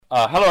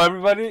Hello,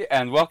 everybody,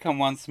 and welcome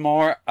once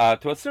more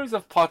to a series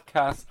of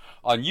podcasts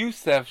on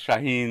Youssef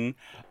Chahine.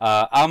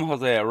 I'm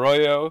Jose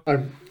Arroyo,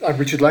 I'm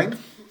Richard Lane.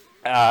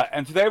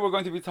 and today we're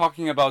going to be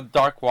talking about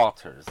Dark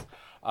Waters,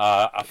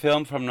 a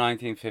film from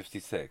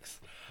 1956.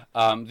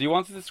 Do you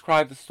want to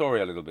describe the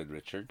story a little bit,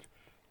 Richard?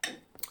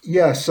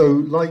 Yeah,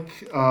 so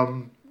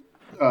the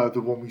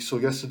one we saw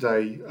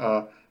yesterday,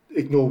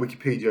 ignore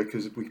Wikipedia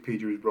because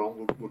Wikipedia is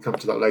wrong. We'll come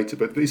to that later.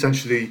 But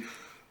essentially,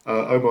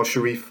 Omar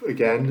Sharif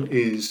again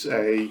is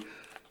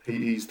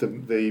he's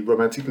the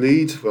romantic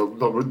lead. Well,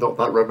 not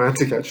that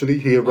romantic actually.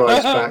 He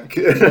arrives back.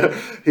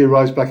 He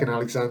arrives back in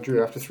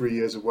Alexandria after 3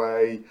 years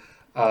away.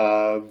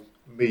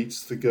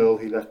 Meets the girl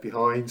he left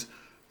behind.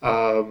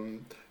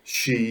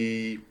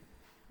 She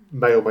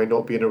may or may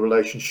not be in a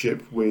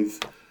relationship with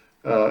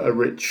a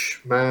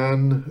rich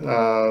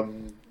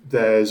man.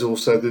 There's a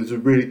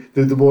really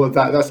the more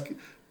that's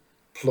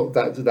plot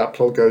that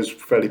plot goes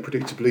fairly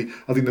predictably.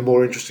 I think the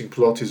more interesting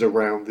plot is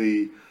around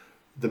the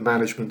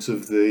management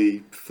of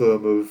the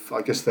firm of,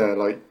 I guess they're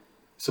like,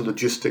 it's a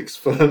logistics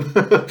firm.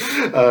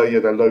 Yeah,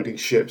 they're loading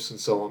ships and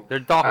so on. They're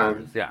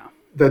dockers, And yeah.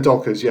 they're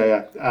dockers, yeah,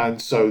 yeah.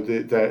 And so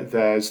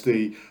there's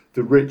the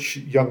rich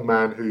young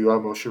man who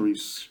Omar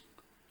Sharif's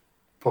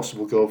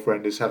possible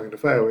girlfriend is having an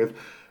affair with,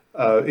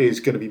 is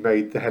going to be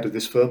made the head of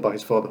this firm by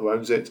his father who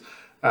owns it.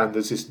 And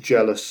there's this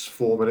jealous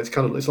foreman. It's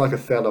like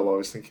Othello. I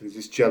was thinking there's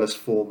this jealous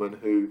foreman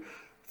who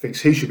thinks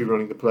he should be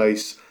running the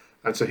place,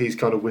 and so he's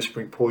kind of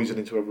whispering poison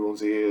into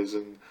everyone's ears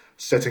and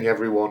setting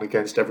everyone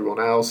against everyone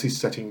else. He's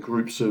setting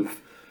groups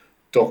of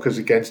dockers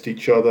against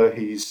each other.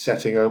 He's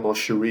setting Omar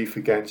Sharif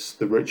against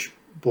the rich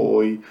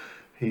boy.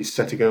 He's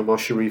setting Omar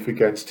Sharif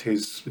against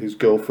his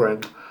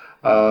girlfriend,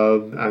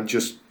 and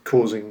just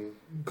causing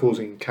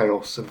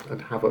chaos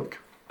and havoc.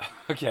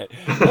 Okay,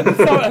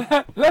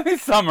 let me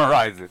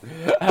summarize it.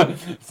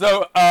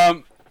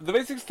 The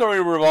basic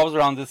story revolves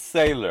around this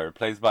sailor,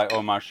 played by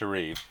Omar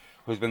Sharif,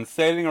 who's been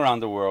sailing around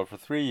the world for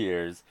 3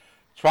 years,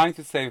 trying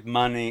to save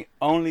money,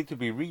 only to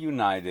be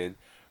reunited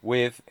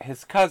with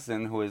his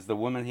cousin, who is the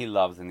woman he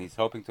loves, and he's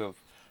hoping to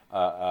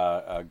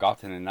have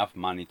gotten enough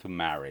money to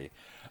marry.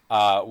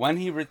 When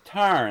he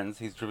returns,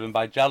 he's driven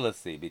by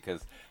jealousy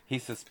because he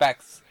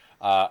suspects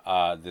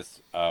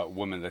this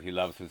woman that he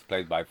loves, who's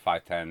played by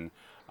Faten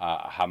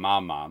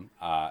Hamama,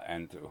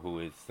 and who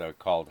is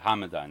called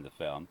Hamida in the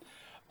film.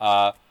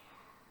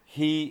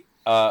 He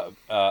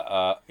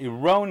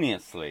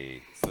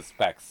erroneously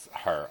suspects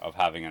her of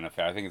having an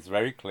affair. I think it's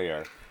very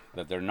clear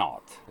that they're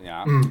not,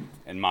 yeah,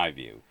 in my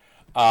view.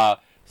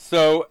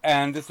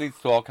 And this leads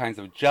to all kinds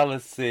of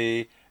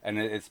jealousy, and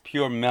it's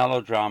pure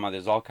melodrama.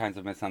 There's all kinds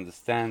of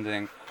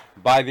misunderstanding.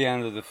 By the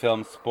end of the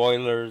film,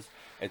 spoilers,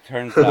 it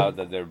turns out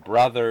that they're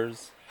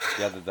brothers.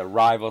 Yeah, that the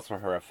rivals for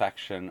her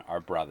affection are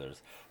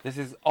brothers. This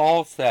is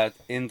all set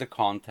in the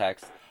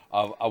context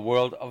of a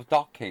world of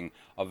docking,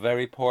 of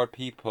very poor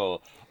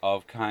people,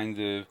 of kind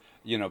of,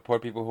 poor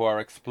people who are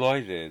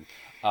exploited.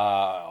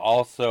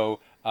 Also,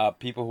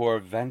 people who are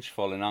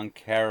vengeful and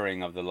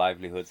uncaring of the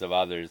livelihoods of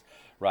others,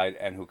 right?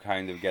 And who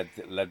kind of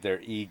let their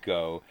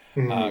ego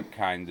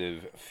kind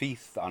of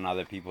feast on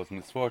other people's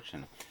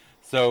misfortune.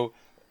 So,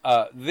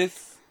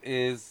 this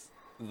is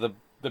the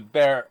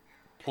bare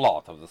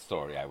plot of the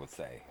story, I would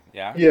say.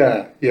 Yeah?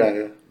 Yeah, yeah,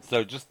 yeah.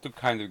 So just to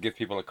kind of give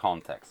people a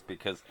context,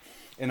 because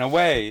in a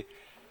way,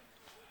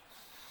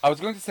 I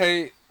was going to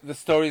say the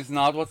story is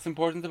not what's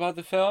important about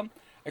the film,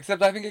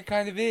 except I think it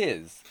kind of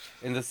is,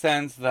 in the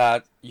sense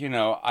that,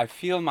 I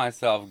feel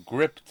myself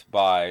gripped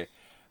by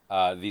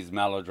these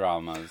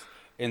melodramas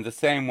in the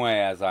same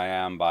way as I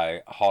am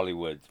by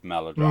Hollywood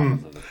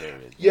melodramas of the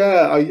period.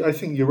 Yeah, I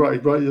think you're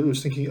right. Right, I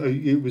was thinking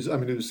it was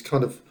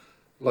kind of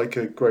like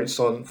a great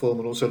silent film,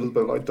 and also a little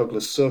bit like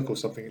Douglas Sirk or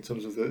something in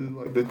terms of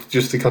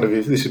just the kind of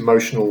this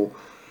emotional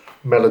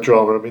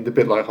melodrama. I mean, the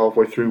bit like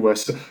halfway through where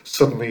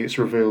suddenly it's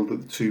revealed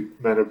that the two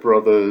men are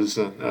brothers,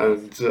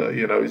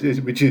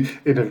 which is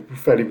in a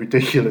fairly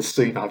ridiculous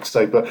scene, I have to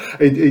say. But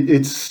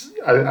it's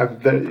I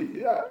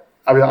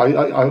mean,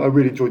 I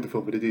really enjoyed the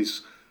film, but it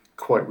is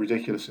quite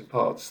ridiculous in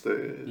parts.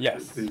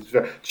 Yes.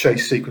 The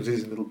chase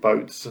sequences in little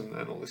boats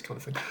and all this kind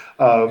of thing.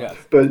 Yes.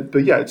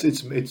 But yeah,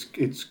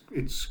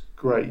 it's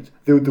great.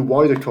 The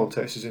wider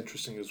context is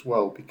interesting as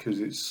well because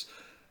it's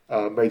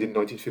made in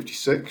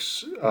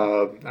 1956,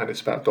 and it's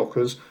about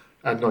dockers.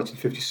 And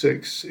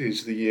 1956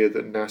 is the year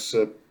that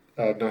NASA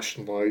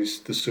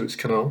nationalised the Suez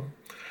Canal,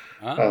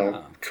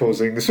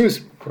 causing the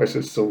Suez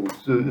Crisis.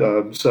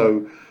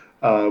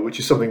 Which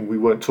is something we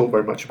weren't taught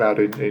very much about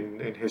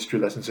in history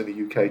lessons in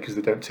the UK because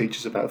they don't teach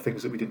us about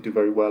things that we didn't do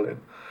very well in.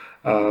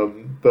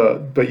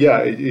 But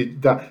yeah,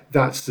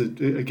 that's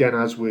again,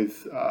 as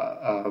with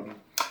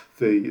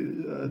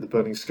the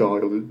Burning Sky,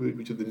 or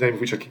the name of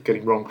which I keep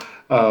getting wrong.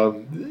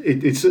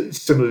 It's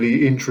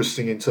similarly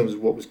interesting in terms of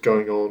what was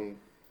going on,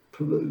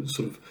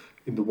 sort of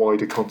in the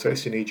wider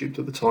context in Egypt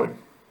at the time.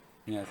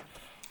 Yes.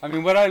 I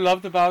mean, what I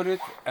loved about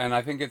it, and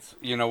I think it's,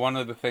 one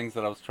of the things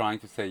that I was trying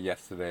to say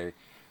yesterday,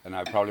 and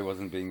I probably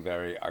wasn't being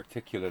very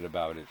articulate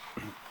about it,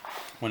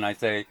 when I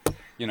say,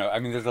 I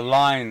mean, there's a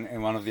line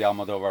in one of the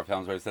Almodovar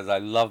films where he says, "I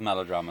love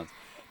melodramas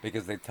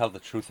because they tell the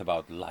truth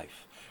about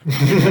life."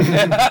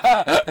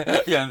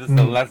 Yeah, this is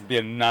a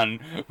lesbian nun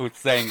who's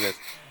saying this,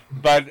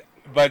 but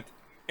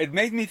it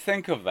made me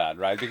think of that,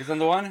 right? Because on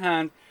the one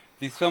hand,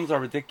 these films are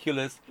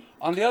ridiculous.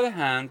 On the other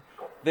hand,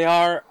 they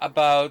are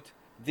about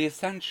the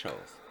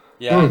essentials.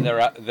 Yeah,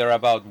 they're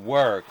about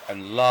work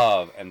and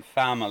love and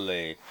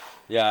family.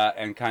 Yeah,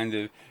 and kind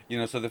of,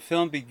 so the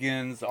film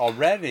begins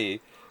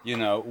already,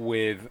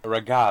 with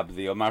Ragab,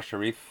 the Omar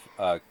Sharif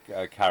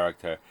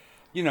character.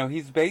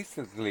 He's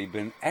basically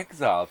been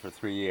exiled for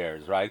 3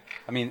 years, right?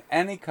 I mean,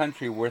 any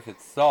country worth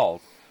its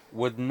salt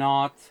would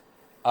not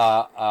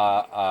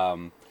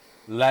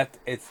let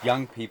its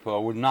young people,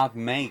 or would not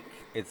make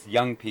its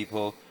young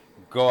people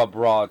go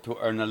abroad to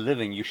earn a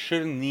living. You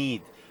shouldn't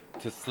need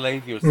to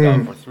slave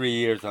yourself for 3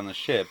 years on a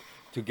ship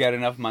to get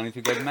enough money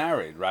to get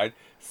married, right?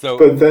 So,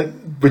 but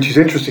then, which is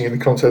interesting in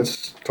the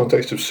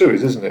context of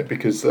Suez, isn't it?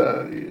 Because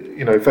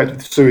in fact,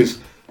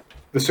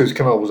 the Suez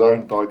Canal was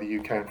owned by the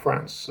UK and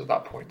France at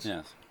that point.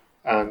 yes.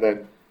 And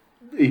then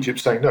Egypt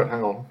saying, no,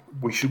 hang on,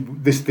 we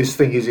should this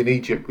thing is in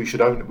Egypt. We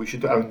should own it. We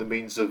should own the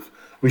means of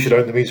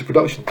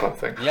production, type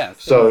thing.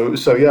 Yes. So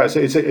yeah,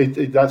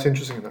 that's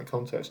interesting in that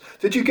context.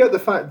 Did you get the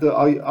fact that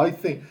I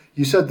think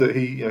you said that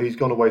he's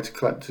gone away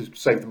to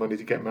save the money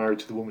to get married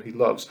to the woman he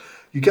loves.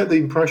 You get the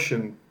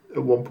impression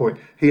at one point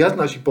he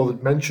hasn't actually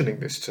bothered mentioning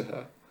this to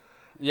her.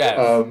 Yes.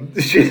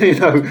 He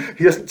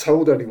hasn't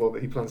told anyone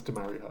that he plans to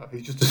marry her.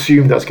 He's just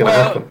assumed that's going to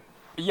happen.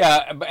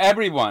 Yeah, but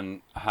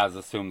everyone has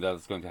assumed that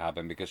it's going to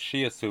happen because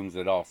she assumes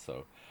it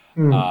also.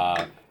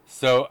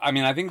 So, I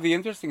mean, I think the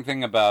interesting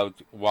thing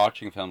about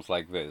watching films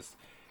like this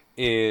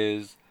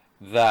is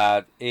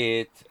that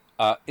it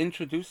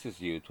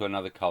introduces you to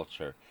another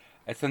culture.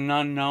 It's an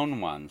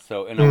unknown one.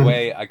 So, in a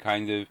way, I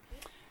kind of,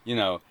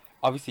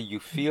 obviously you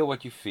feel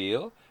what you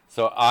feel.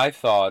 So I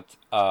thought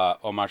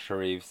Omar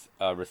Sharif's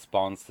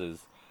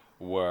responses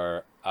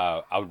were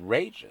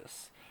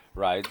outrageous.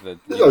 Right, that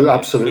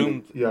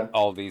absolutely, assumed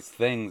all these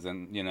things,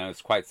 and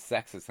it's quite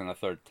sexist and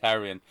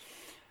authoritarian,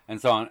 and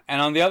so on. And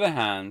on the other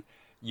hand,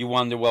 you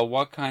wonder, well,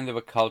 what kind of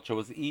a culture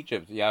was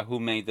Egypt? Yeah, who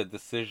made the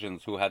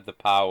decisions? Who had the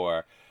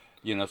power?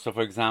 So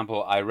for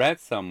example, I read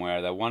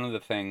somewhere that one of the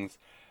things,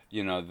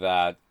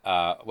 that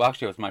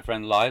actually, it was my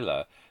friend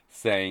Lila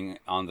saying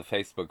on the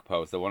Facebook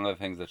post that one of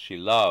the things that she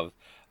loved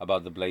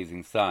about the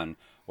Blazing Sun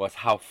was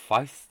how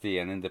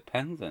feisty and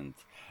independent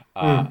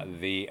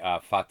the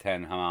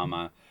Faten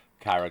Hamama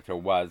character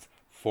was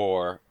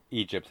for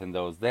Egypt in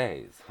those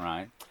days,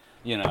 right?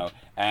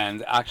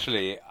 And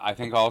actually, I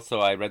think also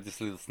I read this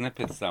little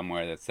snippet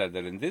somewhere that said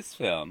that in this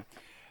film,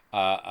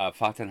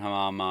 Faten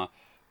Hamama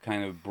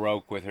kind of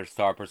broke with her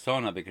star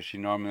persona because she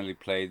normally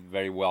played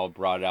very well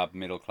brought up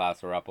middle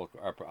class or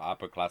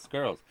upper class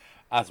girls,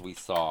 as we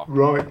saw,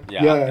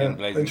 in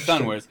Blazing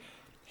Sun. Whereas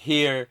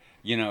here,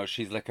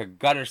 she's like a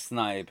gutter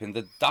snipe in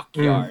the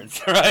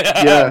dockyards, right?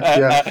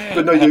 Yeah.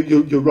 But no,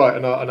 you're right,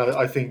 and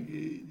I think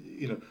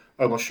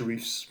Omar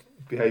Sharif's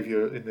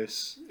behaviour in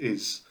this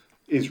is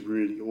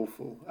really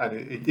awful, and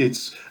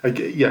it's a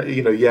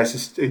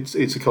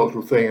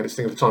cultural thing and it's a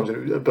thing of the times.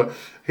 But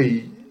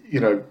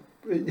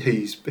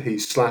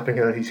he's slapping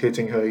her, he's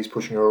hitting her, he's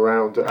pushing her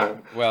around,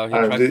 and he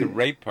tries to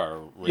rape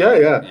her.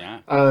 Really. Yeah.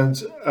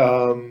 And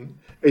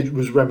it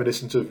was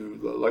reminiscent of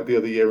like the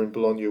other year in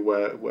Bologna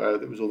where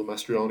there was all the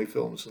Mastroianni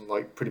films, and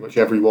like pretty much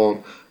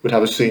everyone would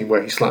have a scene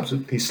where he slapped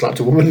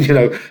a woman,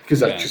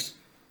 because that's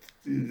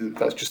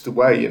just the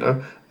way,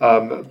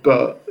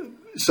 but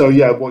so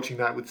watching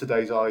that with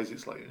today's eyes,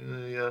 it's like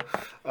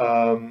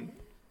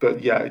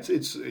but yeah,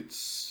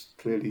 it's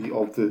clearly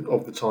of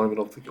the time and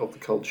of the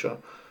culture.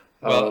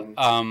 But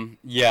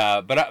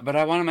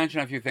I want to mention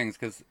a few things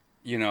because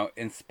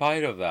in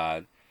spite of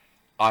that,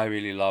 I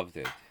really loved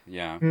it.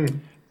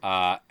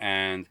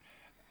 And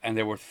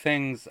there were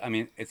things. I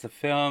mean, it's a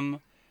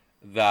film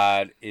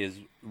that is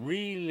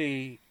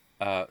really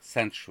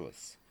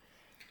sensuous.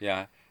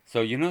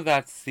 So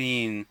that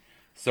scene.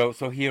 So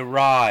he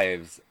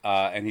arrives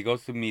and he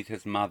goes to meet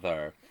his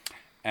mother,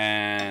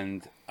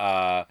 and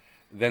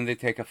then they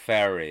take a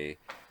ferry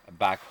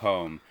back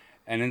home.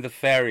 And in the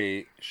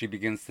ferry, she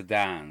begins to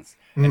dance,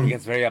 and he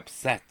gets very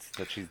upset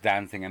that she's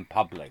dancing in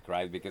public,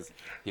 right? Because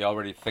he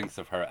already thinks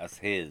of her as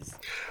his.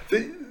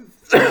 The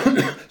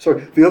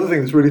other thing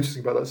that's really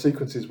interesting about that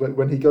sequence is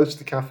when he goes to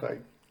the cafe.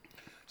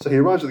 So he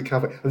arrives at the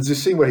cafe, and there's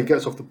this scene where he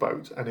gets off the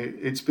boat, and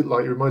it's a bit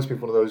like, it reminds me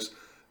of one of those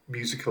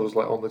musicals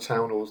like On the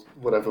Town or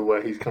whatever,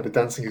 where he's kind of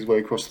dancing his way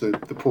across the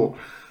port.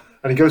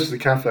 And he goes to the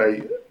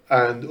cafe,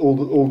 and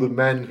all the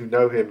men who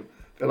know him,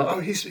 they're like, oh,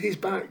 he's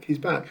back.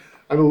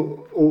 And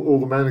all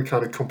the men are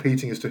kind of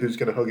competing as to who's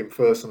going to hug him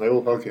first, and they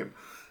all hug him.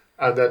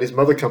 And then his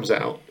mother comes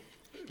out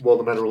while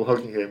the men are all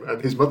hugging him,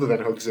 and his mother then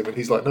hugs him, and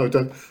he's like, no,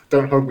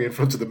 don't hug me in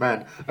front of the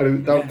men.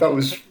 And that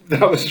was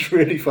a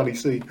really funny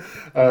scene.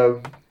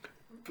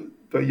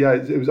 But yeah,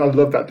 it was. I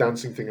love that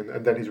dancing thing,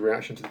 and then his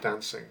reaction to the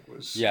dancing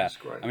was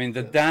great. I mean,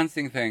 the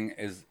dancing thing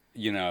is,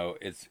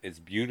 it's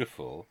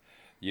beautiful,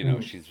 You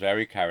know, she's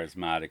very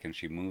charismatic and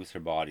she moves her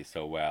body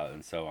so well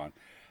and so on.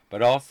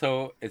 But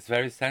also, it's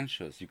very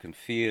sensuous. You can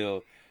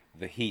feel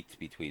the heat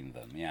between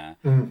them. Yeah,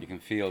 you can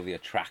feel the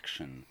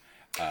attraction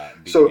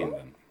between So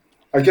them.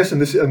 I guess in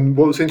this, and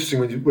what's interesting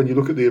when you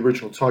look at the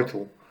original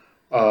title,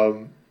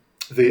 and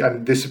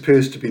this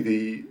appears to be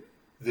the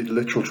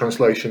literal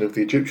translation of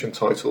the Egyptian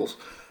titles.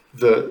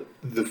 The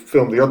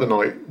film the other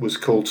night was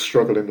called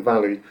Struggle in the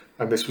Valley,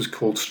 and this was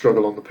called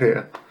Struggle on the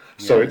Pier.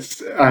 So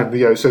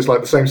Yeah. so it's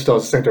like the same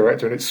stars, the same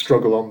director, and it's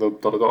Struggle on the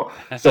dot dot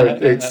dot. So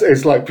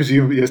it's like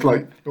presumably it's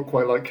like not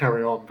quite like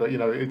Carry On, but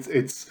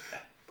it's.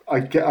 I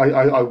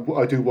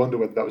do wonder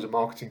whether that was a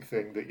marketing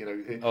thing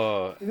that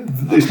Oh,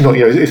 it's not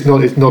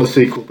it's not a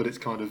sequel, but it's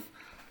kind of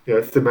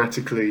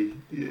thematically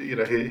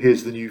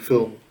here's the new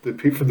film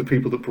from the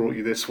people that brought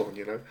you this one.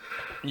 Um,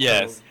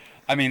 yes.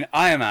 I mean,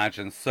 I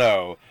imagine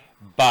so,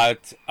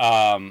 but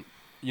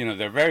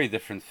they're very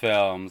different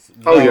films.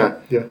 oh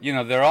Though, yeah,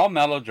 yeah. they're all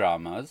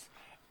melodramas.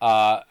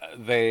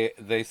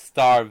 They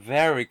star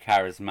very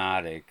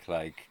charismatic,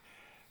 like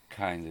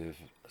kind of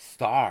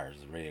stars.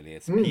 Really,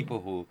 it's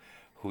people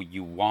who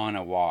you want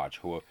to watch,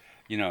 who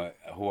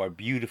are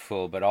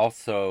beautiful, but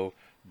also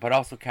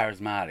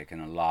charismatic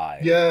and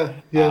alive. Yeah,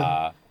 yeah.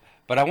 Uh,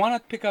 but I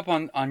want to pick up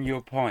on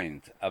your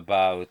point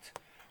about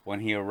when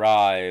he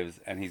arrives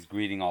and he's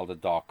greeting all the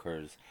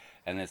dockers,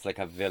 and it's like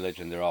a village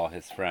and they're all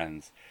his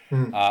friends.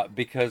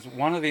 Because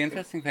one of the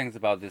interesting things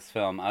about this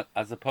film,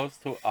 as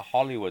opposed to a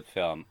Hollywood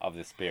film of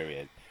this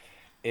period,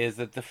 is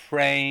that the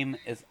frame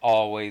is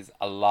always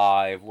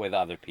alive with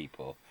other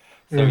people.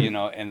 So,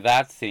 in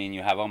that scene,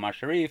 you have Omar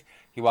Sharif.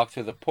 He walks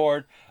through the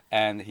port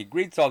and he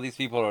greets all these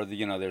people, or,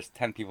 there's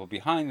 10 people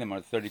behind him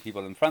or 30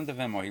 people in front of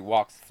him, or he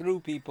walks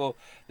through people.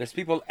 There's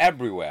people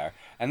everywhere.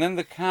 And then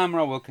the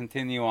camera will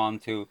continue on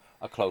to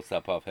a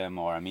close-up of him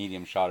or a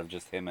medium shot of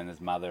just him and his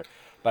mother.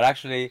 But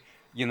actually,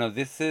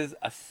 this is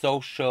a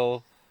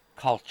social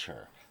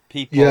culture.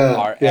 People Yeah,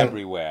 are yeah.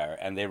 everywhere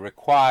and they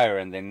require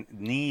and they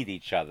need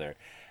each other.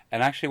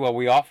 And actually, what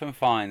we often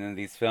find in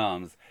these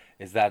films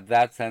is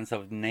that sense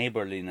of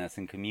neighborliness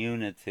and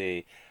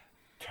community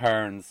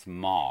turns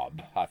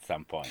mob at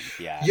some point.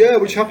 Yeah, Yeah,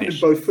 which and happened in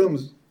both vicious.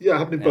 films. Yeah, it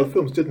happened in Yeah, both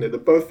films, didn't it?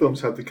 That both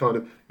films had the kind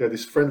of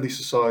this friendly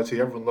society.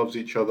 Everyone loves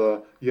each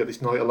other. You get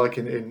this night, like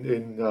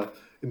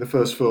in the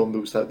first film,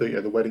 there was that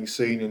the wedding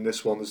scene. In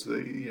this one, there's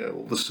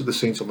all the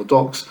scenes on the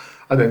docks,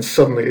 and then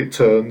suddenly it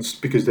turns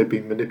because they've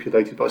been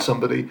manipulated by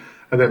somebody,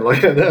 and then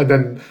and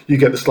then you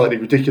get the slightly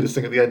ridiculous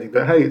thing at the ending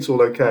that hey, it's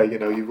all okay.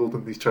 You've all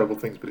done these terrible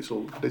things, but it's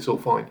all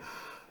fine.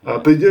 yeah,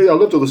 But yeah, I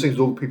loved all the scenes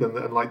with all the people,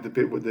 and like the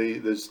bit where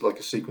there's like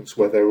a sequence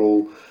where they're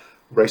all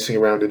racing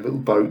around in little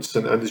boats,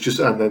 and and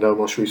then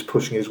Omar Sharif's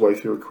pushing his way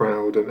through a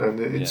crowd, and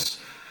yes. it's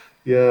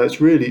yeah, it's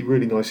really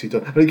really nicely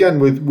done. And again,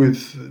 with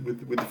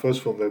the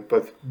first film, they're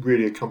both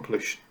really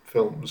accomplished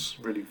films,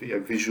 really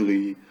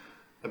visually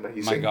My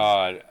amazing.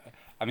 God,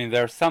 I mean,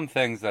 there are some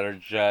things that are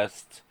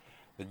just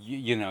that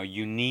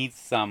you need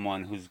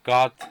someone who's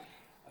got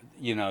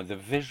the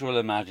visual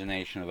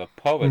imagination of a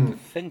poet to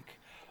think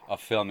of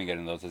filming it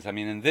in those days. I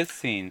mean, in this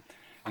scene,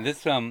 in this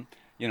film,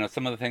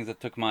 some of the things that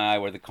took my eye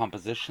were the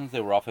compositions.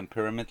 They were often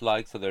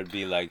pyramid-like, so there'd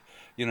be like,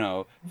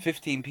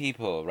 15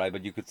 people, right?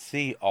 But you could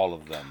see all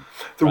of them,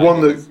 The right?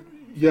 one that Because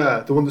yeah,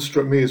 the one that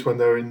struck me is when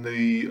they're in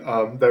the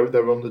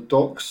they're on the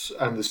docks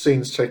and the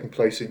scene's taking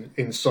place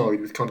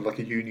inside with kind of like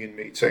a union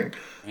meeting,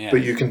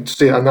 but you yes, can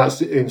see, and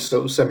that's in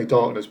sort of semi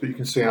darkness, but you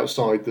can see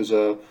outside there's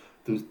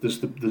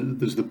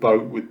the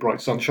boat with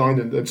bright sunshine,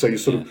 and so you're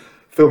sort yes. of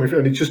filming,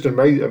 and it's just an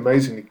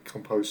amazingly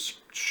composed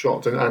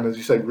shot, and as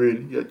you say,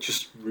 really, yeah,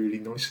 just really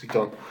nicely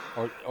done.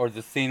 Or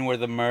the scene where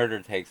the murder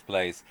takes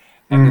place,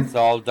 and it's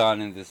all done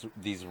in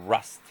these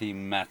rusty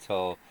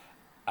metal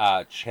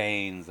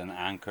chains and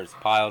anchors,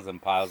 piles and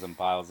piles and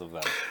piles of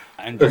them.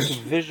 And just to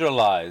It's-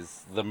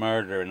 visualize the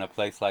murder in a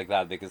place like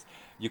that, because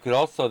you could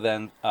also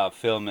then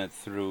film it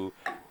through,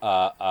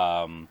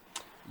 holes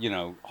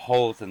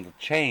in the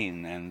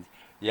chain, and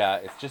yeah,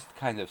 it's just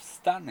kind of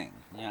stunning.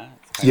 Yeah,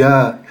 it's kind of.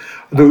 Yeah,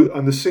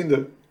 Uh, the scene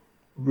that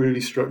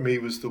really struck me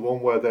was the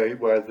one where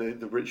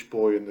the rich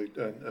boy and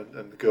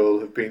the girl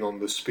have been on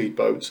the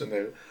speedboats, and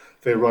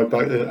they arrive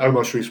back.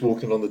 Omar Sharif's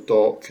walking on the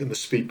dock, and the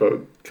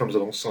speedboat comes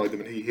alongside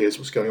them, and he hears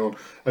what's going on.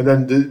 And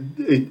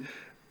then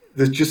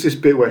there's just this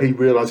bit where he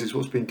realizes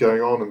what's been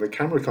going on, and the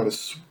camera kind of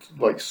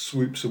like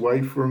swoops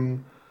away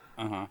from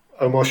uh-huh.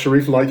 Omar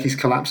Sharif like he's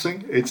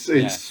collapsing. It's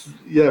Yes,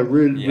 yeah,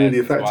 really really yes,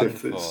 it's effective.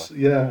 It's wonderful.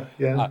 yeah,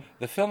 yeah.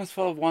 The film is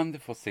full of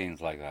wonderful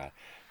scenes like that.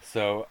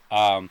 So,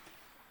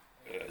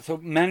 so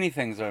many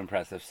things are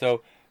impressive.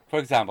 So, for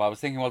example, I was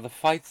thinking, well, the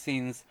fight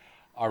scenes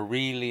are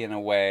really, in a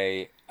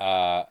way,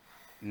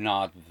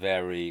 not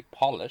very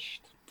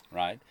polished,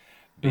 right?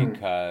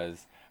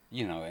 Because,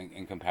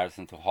 in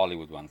comparison to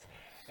Hollywood ones,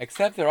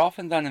 except they're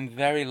often done in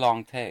very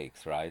long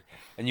takes, right?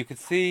 And you could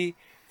see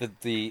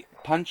that the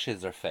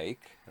punches are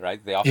fake,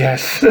 right? They often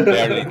Yes.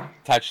 barely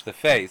touch the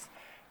face,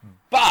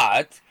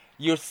 but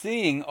you're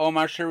seeing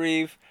Omar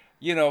Sharif,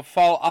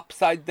 fall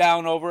upside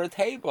down over a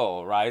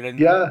table, right? And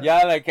Yeah.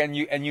 yeah, like, and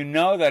you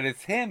know that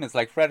it's him. It's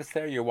like Fred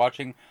Astaire. You're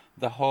watching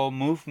the whole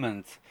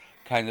movement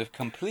kind of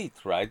complete,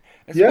 right?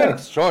 It's quite Yeah.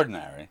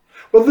 extraordinary.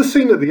 Well, the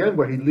scene at the end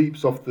where he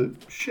leaps off the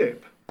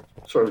ship.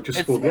 Sorry, just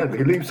It's spoiled the end.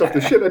 He leaps off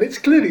the ship, and it's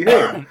clearly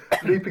him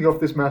leaping off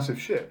this massive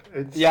ship.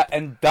 It's yeah,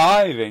 and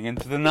diving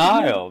into the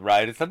Nile,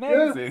 right? It's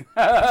yeah, amazing.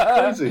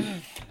 crazy.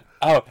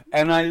 Oh,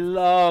 and I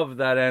love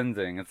that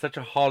ending. It's such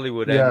a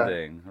Hollywood Yeah,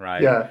 ending,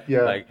 right? yeah,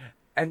 yeah. Like,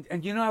 and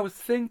I was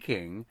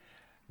thinking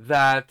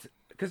that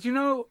because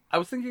I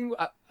was thinking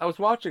I was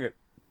watching it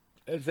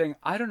and saying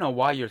I don't know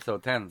why you're so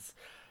tense,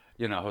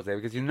 Jose,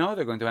 because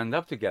they're going to end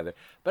up together.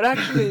 But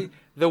actually,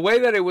 the way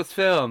that it was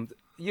filmed,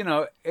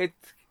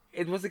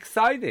 it was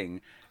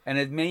exciting, and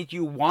it made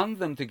you want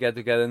them to get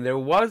together. And there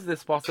was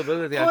this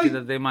possibility actually I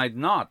that they might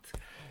not.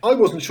 I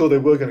wasn't sure they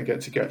were going to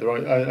get together.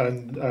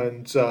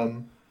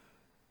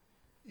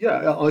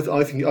 Yeah,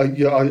 I think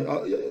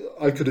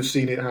I could have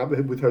seen it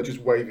happen with her just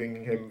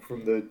waving him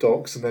from the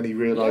docks, and then he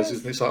realizes,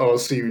 and Yes. it's like, "Oh, I'll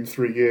see you in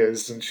 3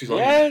 years," and she's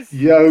like, Yes.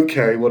 "Yeah,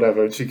 okay,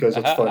 whatever," and she goes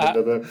on to find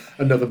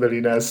another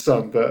millionaire's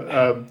son. But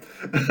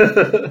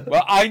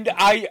Well,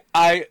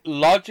 I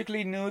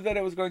logically knew that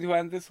it was going to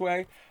end this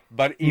way,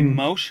 but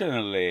mm,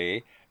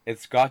 emotionally,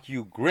 it's got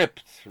you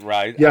gripped,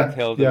 right, yeah,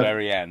 until the yeah,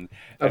 very end.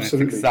 And it's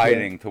absolutely,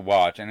 yeah, exciting to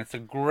watch. And it's a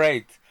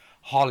great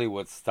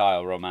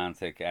Hollywood-style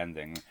romantic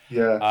ending.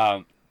 yeah,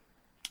 Um,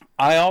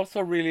 I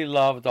also really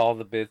loved all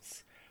the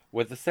bits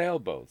with the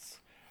sailboats,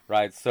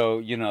 right?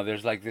 So,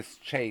 there's like this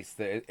chase.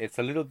 It's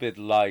a little bit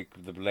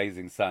like the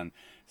Blazing Sun.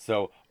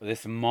 So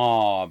this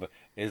mob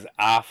is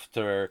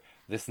after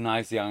this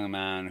nice young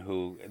man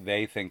who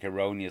they think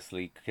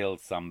erroneously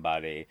killed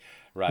somebody,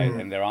 right? mm,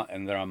 And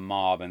they're a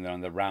mob and they're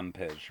on the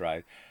rampage,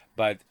 right?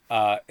 But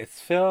it's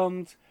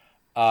filmed,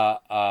 uh,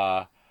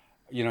 uh,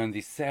 in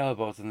these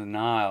sailboats in the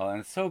Nile,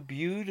 and it's so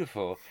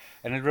beautiful.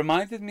 And it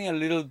reminded me a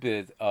little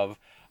bit of,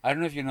 I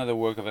don't know if you know the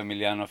work of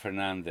Emiliano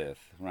Fernandez,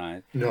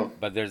 right? no,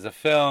 But there's a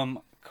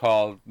film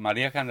called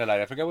Maria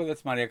Candelaria. I forget whether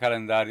it's Maria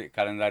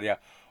Calendaria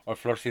or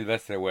Flor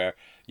Silvestre, where,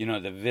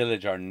 the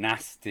village are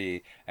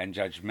nasty and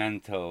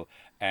judgmental.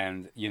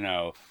 And,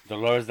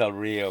 Dolores Del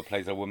Rio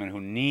plays a woman who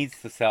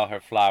needs to sell her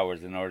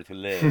flowers in order to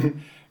live,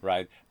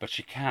 right? But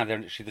she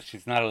can't.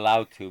 She's not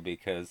allowed to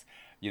because,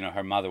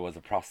 her mother was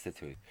a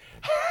prostitute.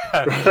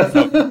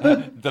 So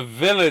the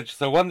village.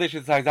 So one day she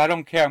decides, I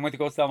don't care. I'm going to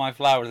go sell my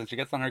flowers, and she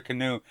gets on her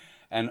canoe,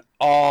 and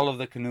all of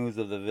the canoes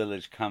of the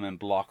village come and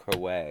block her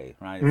way.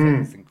 Right? It's like mm,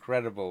 this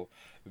incredible,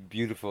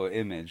 beautiful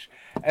image.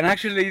 And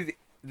actually,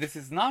 this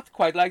is not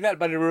quite like that,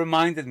 but it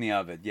reminded me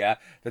of it. Yeah,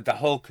 that the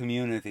whole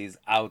community is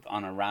out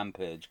on a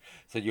rampage.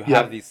 So you yeah,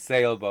 have these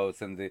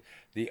sailboats and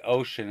the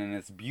ocean, and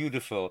it's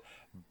beautiful,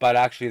 but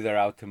actually they're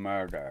out to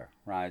murder,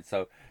 right?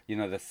 So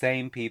the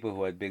same people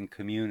who had been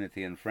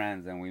community and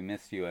friends, and we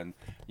miss you, and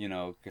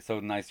so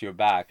nice you're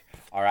back,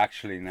 are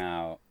actually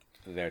now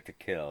there to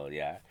kill.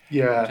 Yeah,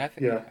 which yeah, I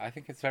think yeah, I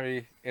think it's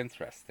very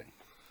interesting.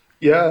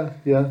 yeah,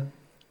 yeah,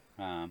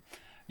 Um,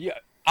 yeah,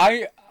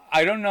 I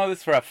don't know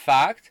this for a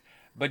fact,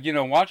 but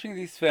watching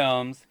these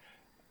films,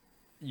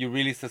 you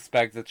really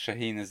suspect that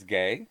Shaheen is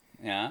gay.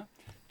 Yeah,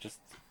 just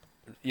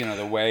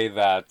the way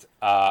that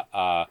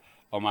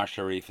Omar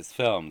Sharif is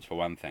filmed, for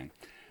one thing,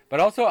 but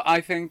also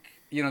I think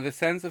the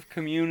sense of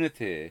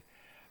community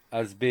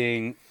as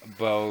being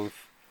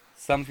both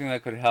something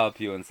that could help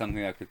you and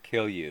something that could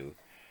kill you.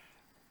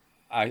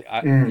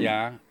 mm.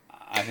 Yeah,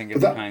 I think But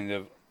it's that, kind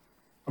of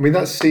I mean,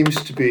 that seems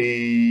to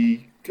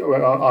be.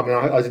 Well, I mean,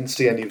 I didn't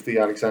see any of the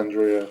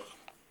Alexandria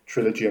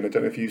trilogy, and I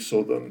don't know if you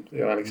saw them.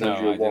 no,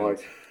 Alexandria I Y. didn't.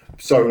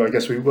 So I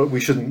guess we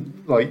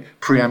shouldn't like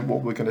preempt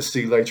what we're going to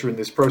see later in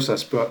this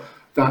process, but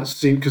that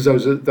seemed because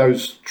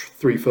those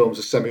three films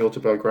are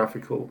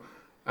semi-autobiographical,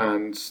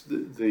 and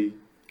the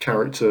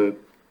character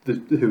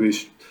who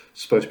is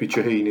supposed to be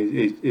Shaheen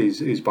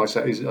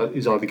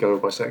is either gay or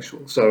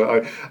bisexual.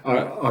 So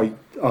Right.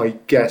 I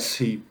guess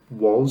he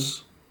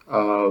was.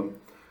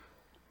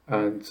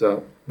 And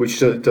which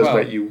does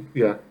make Well, you,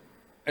 yeah,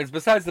 it's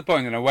besides the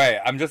point in a way.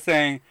 I'm just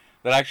saying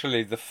that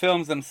actually the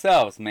films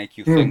themselves make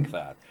you think mm,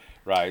 that,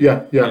 right?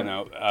 yeah, yeah,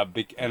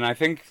 And I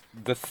think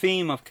the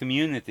theme of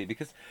community,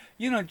 because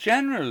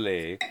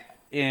generally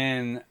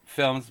in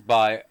films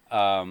by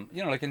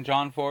like in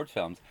John Ford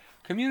films,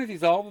 community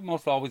is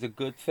almost always a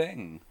good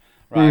thing,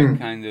 right? mm,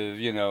 Kind of,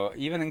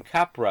 even in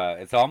Capra,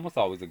 it's almost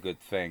always a good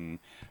thing,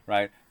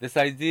 right? This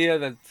idea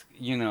that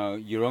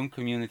your own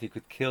community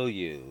could kill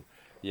you,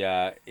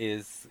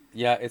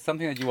 it's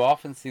something that you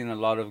often see in a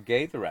lot of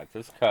gay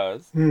directors,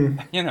 because mm,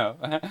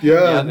 yeah,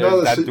 yeah.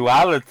 No, there's that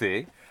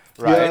duality,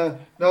 right? yeah,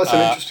 no, that's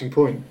an Uh, interesting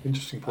point.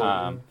 Interesting point.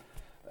 um,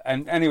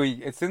 and anyway,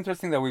 it's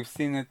interesting that we've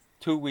seen it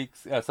 2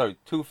 weeks,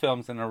 two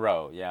films in a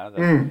row. Yeah,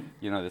 Yeah,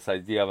 that this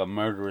idea of a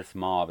murderous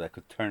mob that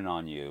could turn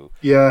on you,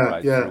 yeah,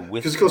 right, yeah. through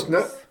whispers.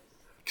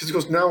 Because of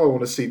course now I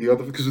want to see the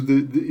other because of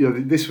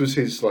this was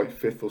his like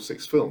fifth or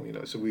sixth film.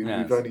 So we've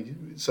Yes. only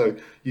so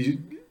you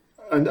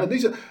and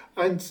these are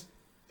and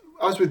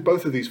as with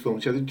both of these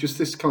films, just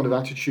this kind of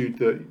attitude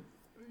that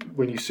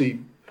when you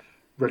see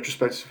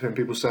retrospective of him,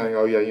 people saying,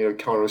 "Oh yeah,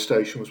 Cairo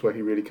Station was where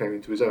he really came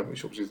into his own,"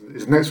 which obviously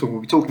is the next one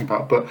we'll be talking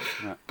about. But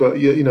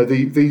yeah,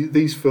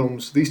 these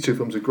films, these two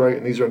films are great,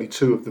 and these are only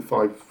two of the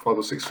five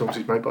or six films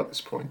he's made by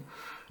this point.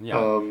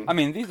 Yeah, I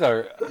mean, these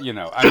are,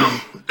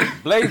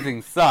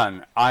 Blazing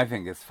Sun, I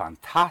think, is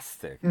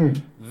fantastic.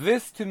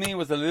 This, to me,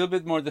 was a little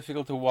bit more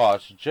difficult to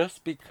watch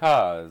just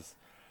because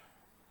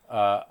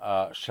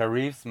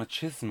Sharif's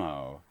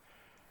machismo,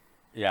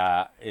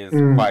 is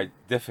quite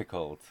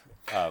difficult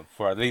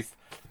for at least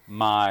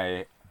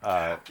my,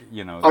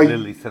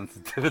 Lily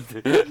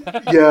sensitivity.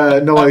 Yeah,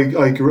 no, I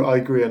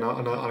agree, and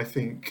I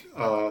think,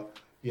 a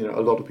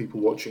lot of people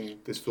watching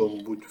this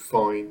film would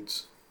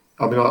find...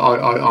 I mean,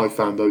 I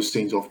found those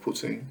scenes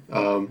off-putting,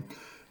 and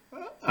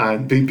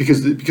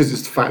because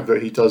it's the fact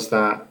that he does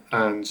that,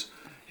 and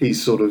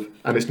he's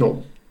and it's not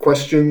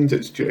questioned.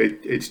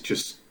 It's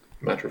just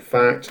matter of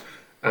fact,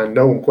 and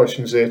no one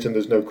questions it, and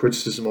there's no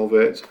criticism of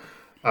it.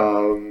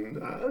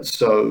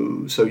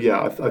 So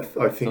yeah, I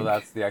think. So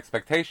that's the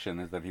expectation,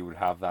 is that he would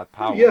have that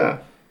power.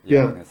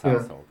 In his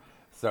household.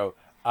 So,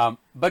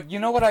 but you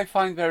know what I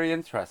find very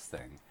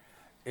interesting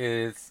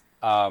is.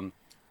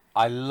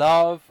 I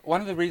love,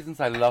 one of the reasons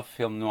I love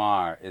film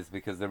noir is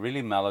because they're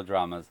really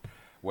melodramas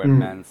where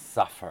men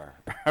suffer,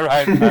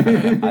 right?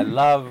 I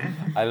love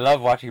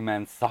watching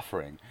men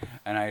suffering,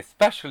 and I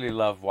especially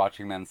love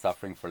watching men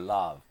suffering for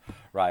love,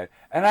 right?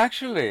 And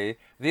actually,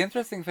 the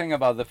interesting thing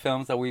about the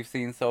films that we've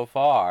seen so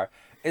far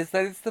is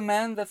that it's the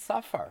men that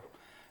suffer.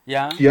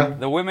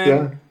 The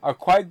women are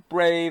quite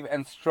brave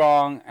and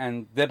strong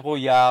and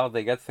débrouillard,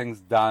 they get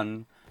things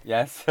done.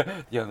 Yes,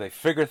 they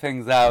figure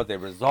things out, they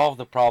resolve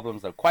the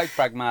problems, they're quite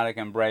pragmatic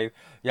and brave.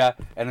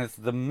 And it's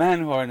the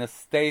men who are in a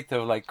state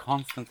of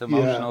constant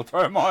emotional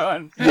turmoil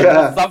and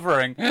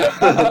suffering.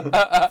 Because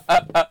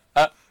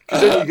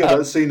then you get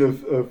that scene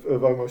of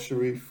Omar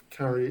Sharif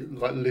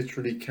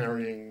literally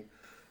carrying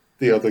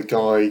the other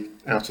guy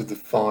out of the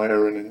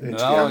fire and into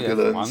the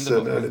ambulance.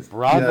 And his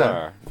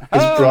brother.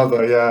 His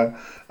brother,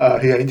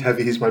 he ain't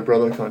heavy, he's my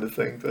brother kind of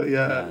thing. But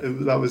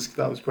that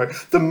was great.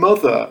 The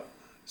mother...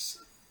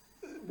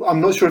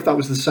 I'm not sure if that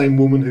was the same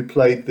woman who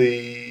played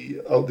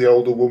the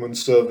older woman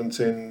servant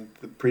in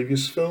the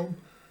previous film.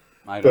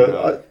 I don't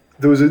know.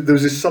 There was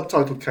this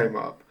subtitle came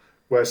up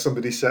where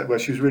somebody said, where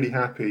she was really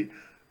happy,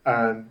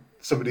 and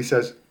somebody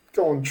says,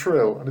 "Go on,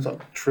 trill," and it's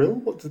like, "Trill?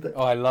 What did they?"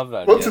 Oh, I love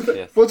that.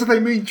 What do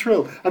they mean,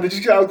 trill? And they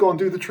just go, "Oh, go on,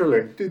 do the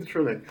trilling,"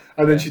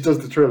 and then she does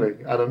the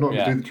trilling, and I'm not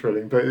going to do the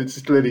trilling, but it's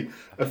just clearly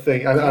a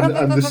thing,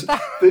 and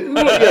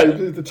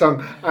the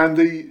tongue and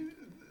the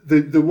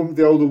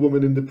older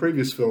woman in the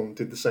previous film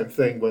did the same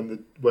thing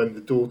when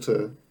the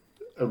daughter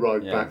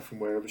arrived back from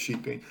wherever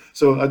she'd been.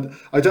 So I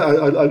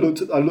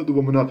looked the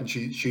woman up, and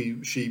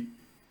she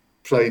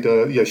played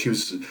she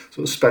was sort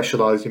of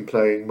specialised in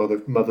playing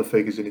mother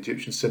figures in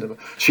Egyptian cinema.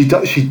 She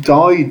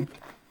died.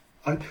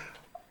 I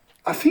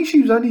think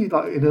she was only in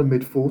her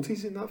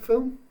mid-40s in that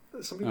film,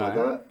 something like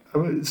that. I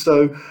mean,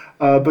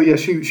 but yeah,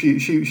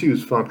 she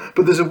was fun.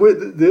 But the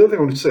other thing I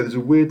wanted to say, there's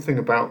a weird thing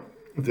about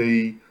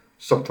the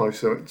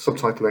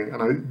subtitling,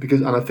 and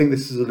I think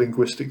this is a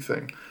linguistic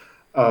thing,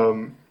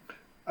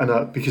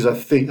 because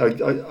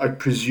I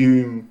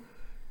presume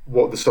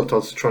what the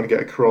subtitles are trying to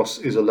get across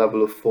is a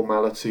level of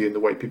formality in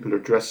the way people are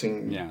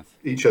addressing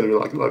each other,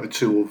 like the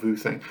tu or vous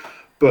thing.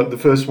 But the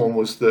first one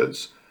was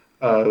that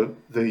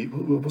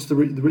what's the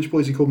rich boy?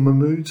 Is he called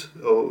Mahmoud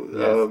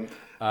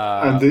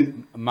and the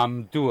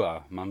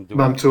Mamdouh?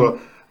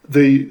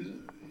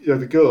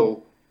 The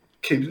girl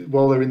keeps,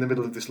 while they're in the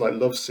middle of this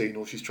love scene,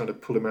 or she's trying to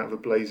pull him out of a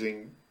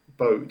blazing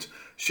boat,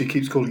 she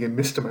keeps calling him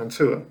Mr.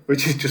 Mantua,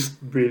 which is just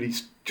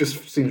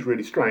seems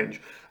really strange.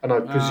 And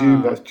I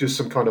presume that's just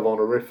some kind of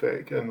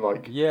honorific and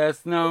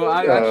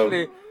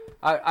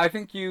I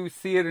think you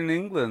see it in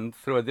England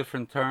through a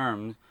different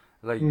term,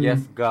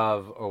 yes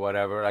gov or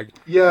whatever.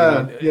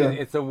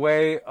 It's a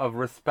way of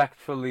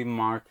respectfully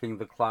marking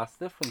the class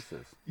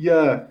differences.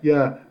 But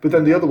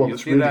then the other one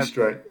that's really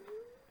straight.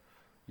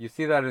 You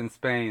see that in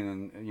Spain,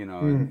 and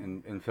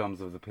in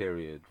films of the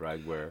period, right?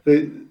 Where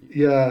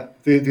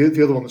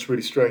the other one that's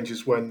really strange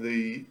is when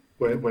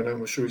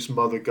Omar Sharif's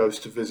mother goes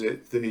to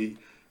visit the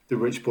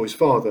rich boy's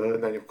father,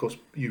 and then of course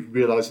you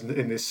realise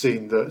in this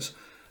scene that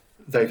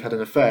they've had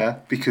an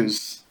affair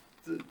because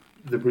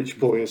the rich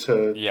boy is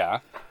her.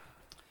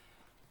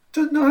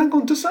 No, hang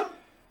on. Does that?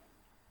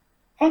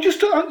 I'm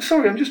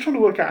sorry. I'm just trying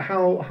to work out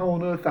how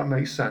on earth that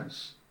makes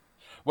sense.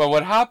 Well,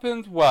 what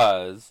happened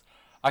was,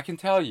 I can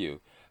tell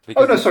you.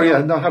 Oh no, sorry.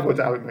 I have worked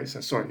out how it makes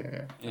sense. Sorry,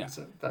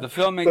 The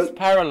film makes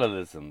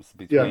parallelisms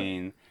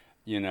between,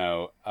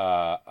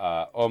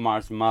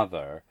 Omar's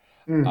mother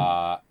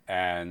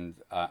and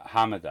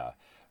Hamida,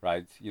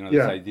 right?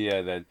 This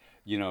idea that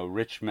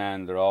rich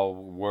men, they're all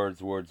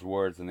words,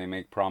 and they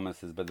make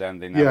promises, but then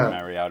they never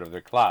marry out of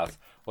their class.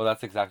 Well,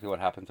 that's exactly what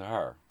happened to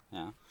her.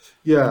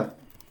 Yeah.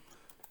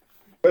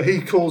 But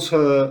he calls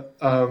her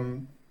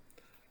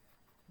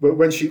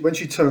when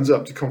she turns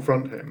up to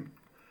confront him.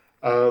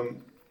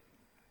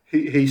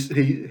 He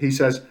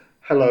says,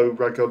 "Hello,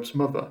 Ragob's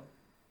mother,"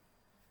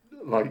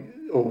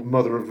 or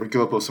mother of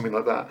Regub or something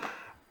like that,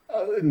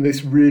 in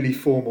this really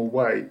formal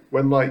way.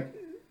 When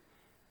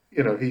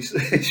he's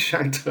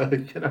shagged her.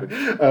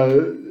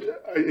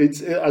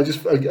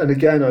 And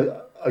again,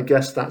 I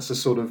guess that's a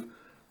sort of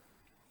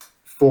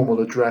formal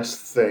address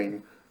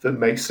thing that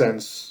makes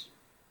sense,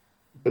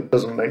 but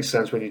doesn't make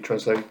sense when you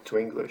translate it to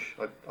English.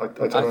 I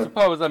don't know. I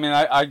suppose. I mean,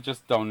 I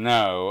just don't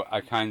know.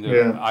 I kind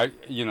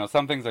of,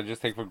 some things I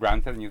just take for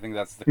granted, and you think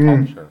that's the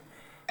culture,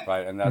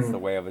 right? And that's the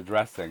way of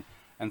addressing.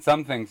 And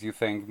some things you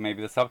think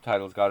maybe the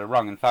subtitles got it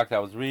wrong. In fact, I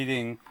was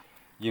reading,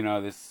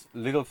 this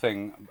little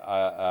thing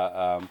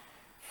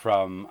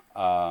from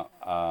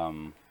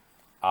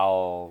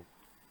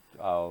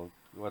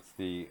what's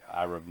the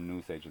Arab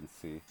news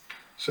agency?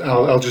 So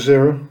Al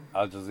Jazeera.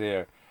 Al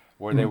Jazeera,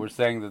 where they were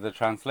saying that the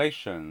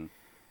translation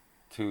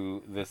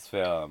to this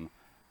film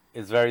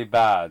is very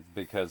bad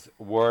because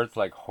words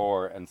like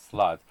whore and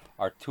slut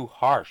are too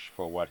harsh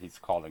for what he's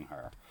calling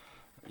her.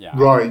 Yeah.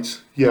 Right.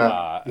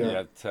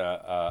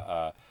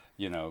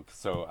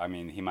 So I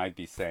mean, he might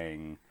be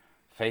saying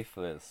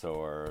faithless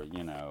or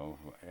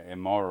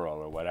immoral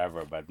or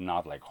whatever, but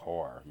not like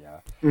whore.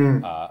 Yeah.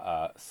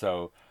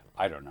 So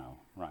I don't know,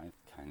 right?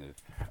 Kind of.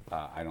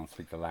 I don't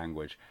speak the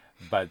language,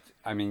 but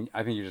I mean,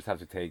 I think you just have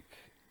to take,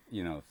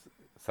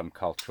 some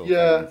cultural.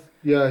 Things,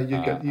 you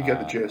get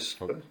the gist.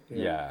 But,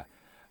 yeah.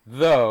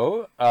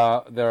 Though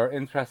there are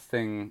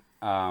interesting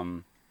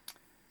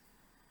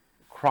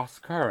cross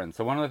currents.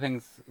 So one of the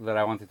things that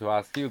I wanted to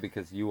ask you,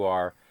 because you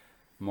are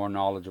more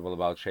knowledgeable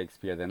about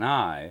Shakespeare than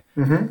I,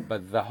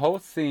 but the whole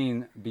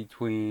scene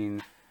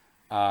between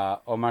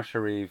Omar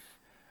Sharif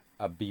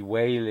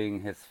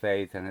bewailing his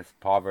fate and his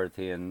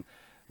poverty and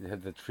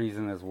the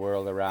treasonous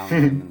world around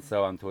him and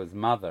so on to his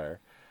mother,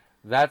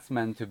 that's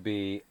meant to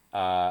be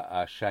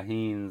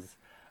Shaheen's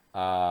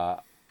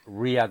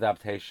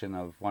readaptation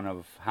of one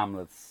of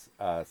Hamlet's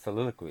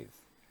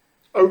soliloquies.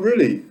 Oh,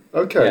 really?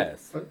 Okay.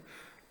 Yes.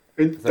 That's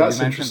you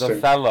mentioned interesting.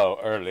 Othello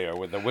earlier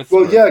with the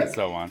whispers and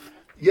so on.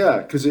 Yeah,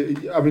 because it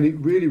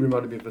really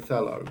reminded me of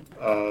Othello,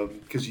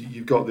 because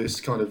you've got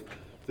this kind of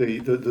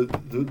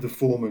the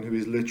foreman who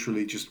is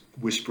literally just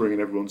whispering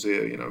in everyone's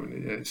ear, and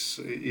it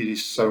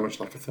is so much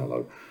like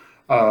Othello,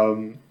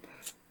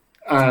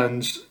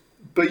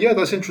 but yeah,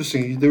 that's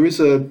interesting. There is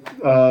a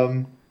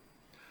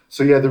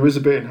there is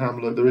a bit in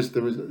Hamlet. There is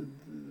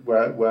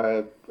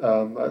where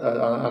and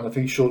I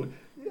think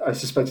I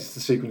suspect it's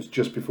the sequence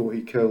just before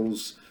he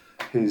kills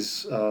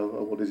his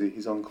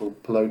his uncle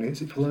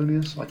Polonius. Is it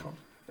Polonius? I can't.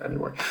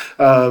 Anyway,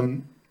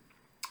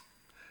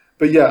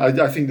 but yeah,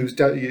 I think there was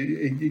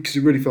because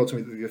it really felt to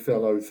me that the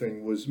Othello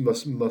thing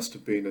must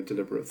have been a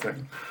deliberate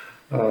thing,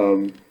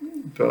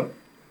 but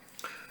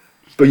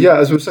yeah,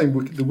 as I was saying,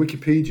 the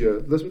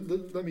Wikipedia.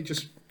 Let me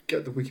just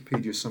get the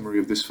Wikipedia summary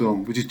of this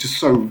film, which is just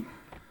so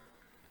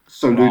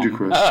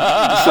ludicrous,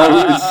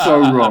 it's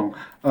so wrong.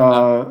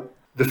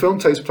 The film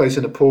takes place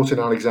in a port in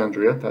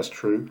Alexandria. That's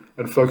true,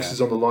 and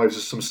focuses on the lives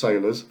of some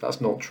sailors.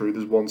 That's not true.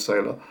 There's one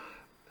sailor.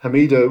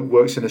 Hamida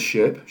works in a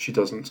ship, she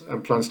doesn't,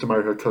 and plans to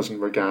marry her cousin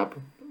Regab,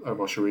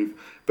 Omar Sharif,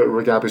 but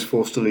Regab is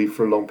forced to leave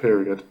for a long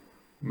period,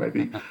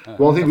 maybe.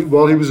 While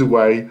he was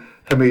away,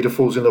 Hamida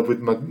falls in love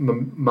with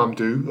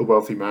Mamdou, a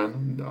wealthy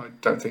man. I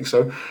don't think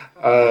so.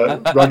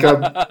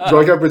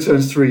 Regab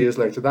returns 3 years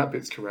later, that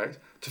bit's correct,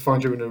 to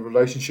find her in a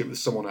relationship with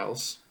someone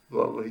else.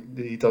 Well,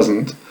 he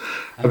doesn't.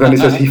 And then he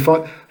says he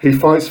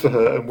fights for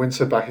her and wins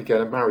her back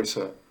again and marries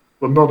her.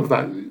 Well, none of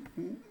that...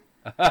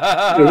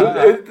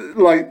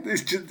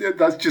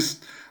 that's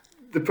just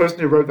the person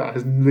who wrote that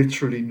has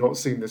literally not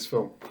seen this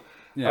film,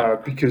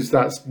 because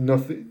that's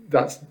nothing.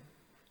 That's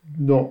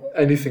not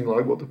anything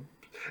like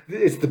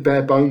it's the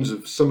bare bones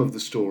of some of the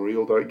story,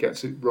 although it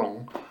gets it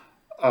wrong.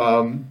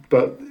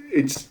 But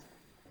it's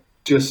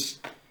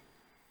just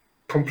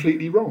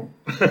completely wrong.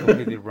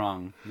 Completely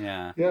wrong.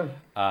 Yeah. Yeah.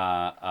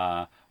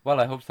 Well,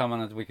 I hope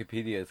someone at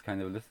Wikipedia is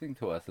kind of listening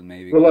to us and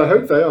maybe. Well, I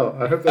hope they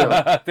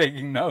are.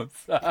 Taking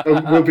notes.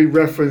 Will be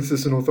referenced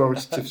as an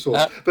authoritative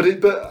source. But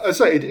I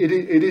say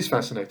it is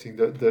fascinating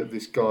that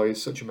this guy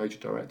is such a major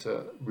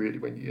director.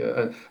 Really,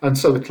 and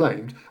so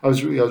acclaimed. I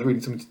was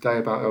reading something today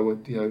about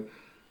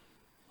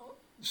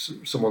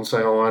someone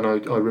saying,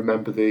 I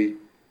remember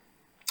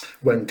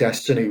when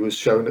Destiny was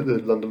shown at the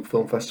London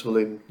Film Festival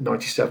in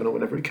 '97 or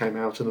whenever it came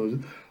out,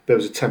 and there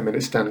was a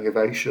 10-minute standing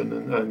ovation,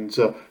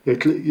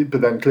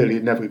 but then clearly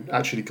it never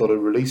actually got a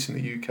release in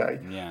the UK.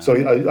 Yeah. So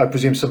I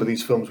presume some of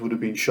these films would have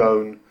been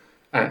shown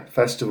at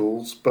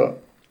festivals,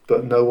 but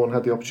no one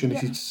had the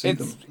opportunity to see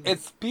them.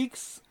 It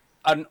speaks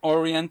an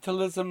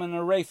Orientalism and a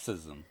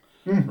racism,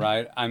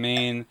 right? I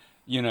mean,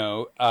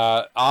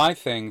 I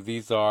think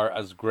these are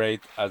as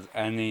great as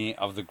any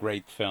of the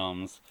great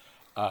films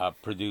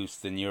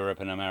produced in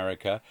Europe and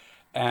America,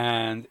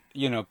 and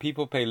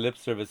people pay lip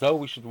service. Oh,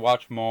 we should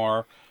watch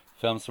more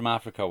films from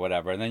Africa, or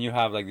whatever, and then you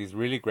have like these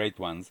really great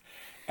ones,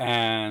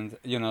 and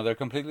they're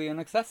completely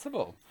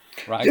inaccessible,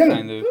 right? Yeah.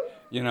 Kind of,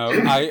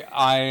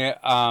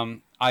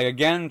 I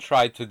again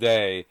tried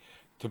today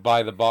to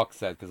buy the box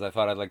set because I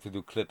thought I'd like to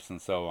do clips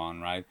and so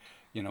on, right?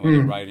 When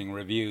you're writing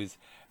reviews,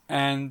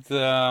 and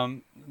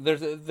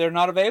they're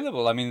not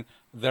available. I mean,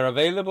 they're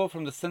available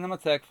from the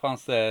Cinémathèque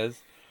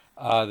Française.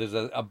 There's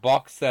a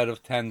box set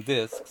of 10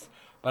 discs,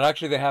 but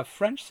actually they have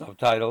French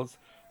subtitles,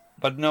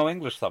 but no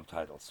English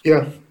subtitles.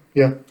 Yeah,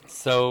 yeah.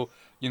 So,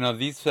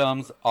 these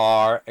films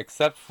are,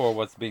 except for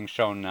what's being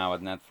shown now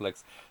at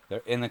Netflix,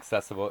 they're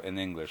inaccessible in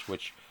English,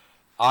 which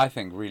I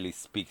think really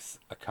speaks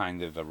a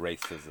kind of a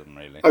racism,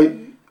 really.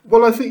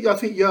 I think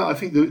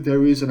that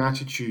there is an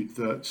attitude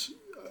that,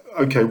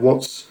 okay,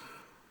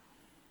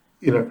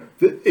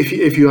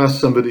 if you ask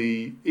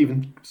somebody,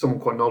 even someone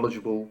quite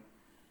knowledgeable,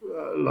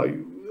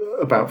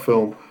 about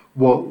film,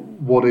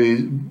 what's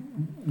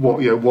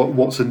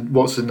a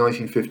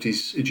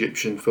 1950s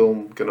Egyptian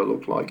film going to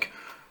look like?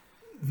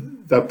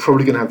 They're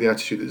probably going to have the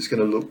attitude that it's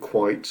going to look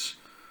quite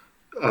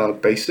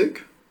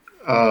basic.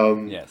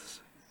 Yes.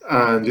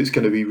 And it's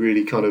going to be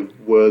really kind of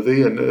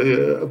worthy,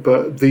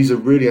 but these are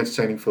really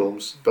entertaining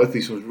films. Both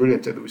these films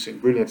that we've seen,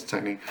 really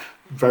entertaining,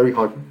 very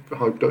high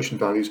production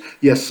values.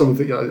 Yes, some of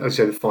the, I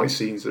say the fight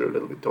scenes are a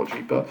little bit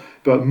dodgy, but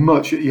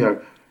much,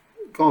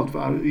 God,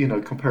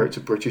 compare it to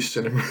British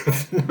cinema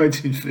of the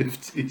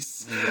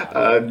 1950s,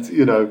 and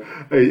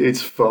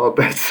it's far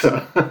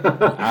better.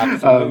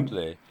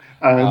 Absolutely.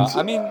 Yeah.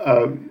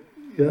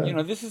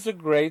 This is a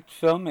great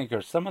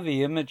filmmaker. Some of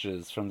the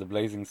images from The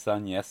Blazing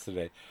Sun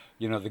yesterday,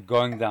 the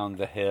going down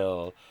the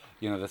hill,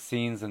 the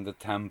scenes in the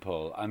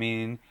temple. I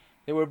mean,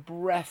 they were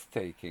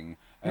breathtaking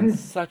and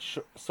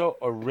so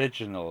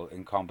original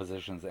in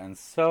compositions and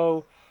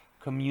so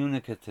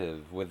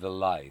communicative with the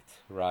light,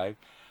 right?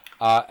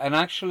 And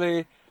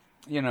actually,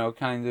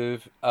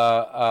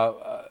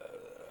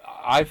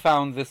 I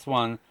found this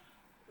one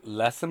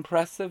less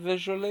impressive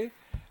visually,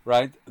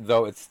 right?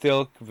 Though it's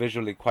still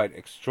visually quite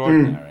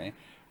extraordinary,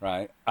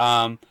 right?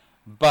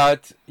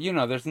 But,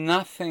 there's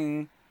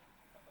nothing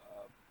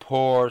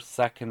poor,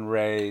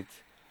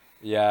 second-rate.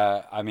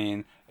 Yeah, I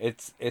mean,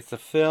 it's a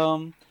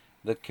film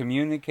that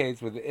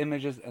communicates with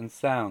images and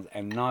sounds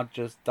and not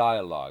just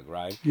dialogue,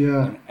 right?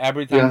 Yeah. And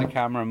every time the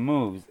camera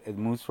moves, it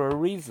moves for a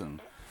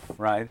reason,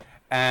 right?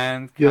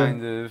 And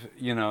kind of,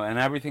 and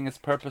everything is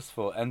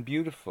purposeful and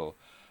beautiful,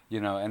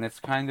 and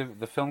it's kind of,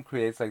 the film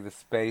creates like the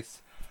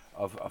space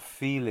of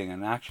feeling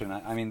and action.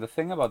 I mean, the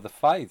thing about the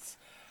fights,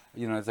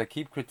 as I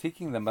keep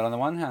critiquing them, but on the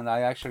one hand,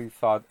 I actually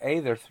thought, A,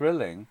 they're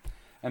thrilling,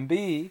 and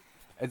B,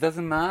 it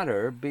doesn't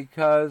matter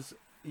because,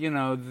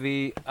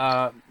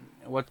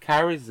 what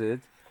carries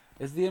it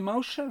is the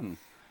emotion,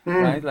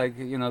 right? Like,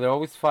 they're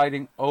always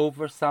fighting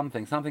over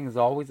something. Something is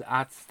always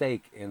at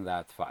stake in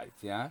that fight,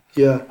 yeah?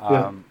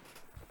 Yeah.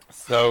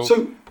 So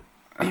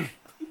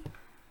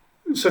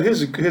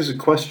here's a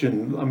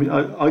question. I mean,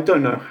 I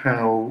don't know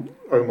how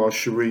Omar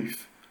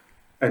Sharif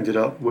ended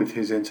up with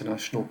his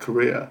international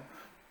career,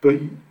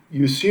 but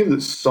you assume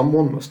that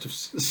someone must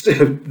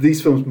have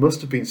these films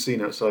must have been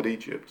seen outside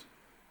Egypt,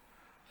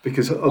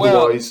 because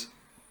otherwise,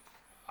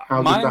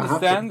 how did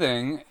that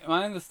happen?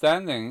 My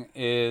understanding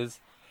is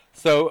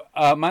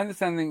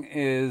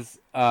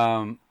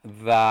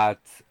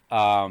that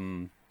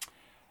Faten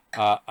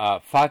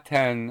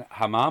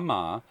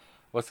Hamama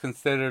was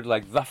considered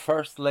like the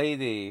first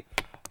lady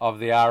of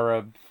the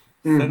Arab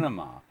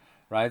cinema,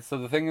 right? So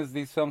the thing is,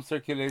 these films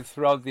circulated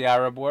throughout the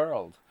Arab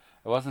world.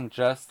 It wasn't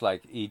just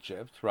like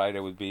Egypt, right?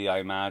 It would be, I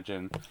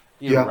imagine,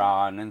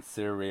 Iran and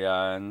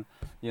Syria and,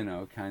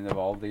 kind of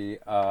all the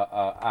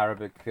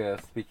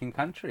Arabic-speaking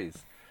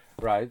countries,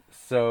 right?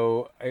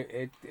 So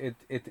it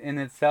in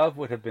itself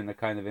would have been a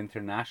kind of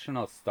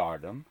international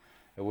stardom.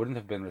 It wouldn't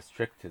have been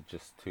restricted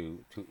just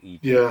to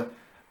Egypt. Yeah.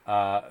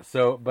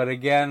 But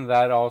again,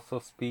 that also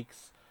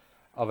speaks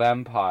of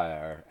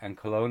empire and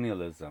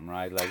colonialism,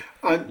 right? Like,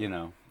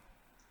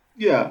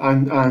 Yeah,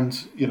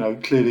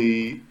 and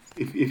clearly,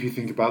 if you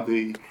think about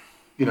the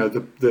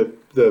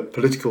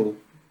political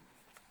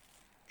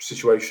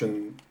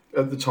situation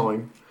at the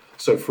time.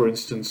 So, for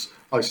instance,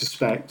 I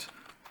suspect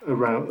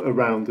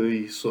around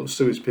the sort of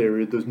Suez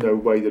period, there's no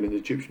way that an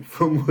Egyptian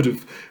film would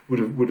have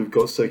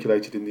got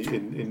circulated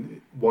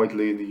in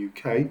widely in the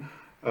UK.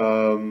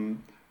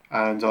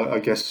 And I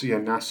guess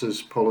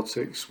Nasser's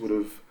politics would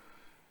have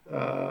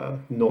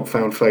not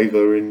found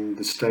favour in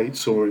the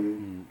States or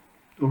in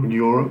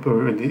Europe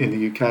or in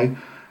the UK.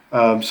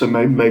 So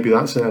maybe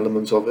that's an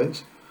element of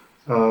it.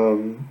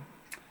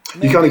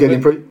 You kind of get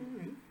impression,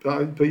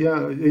 but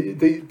yeah,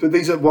 but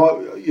these are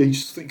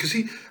because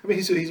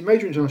he's a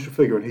major international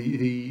figure, and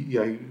he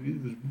was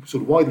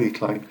sort of widely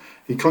acclaimed.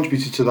 He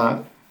contributed to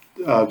that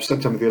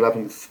September the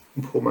 11th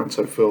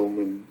Portmanteau film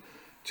in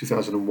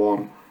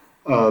 2001.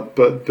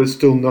 But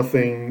still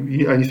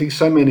nothing. And you think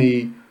so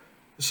many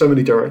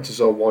directors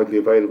are widely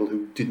available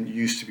who didn't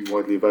used to be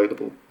widely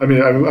available. I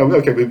mean,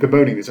 okay, we've been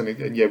bemoaning this, and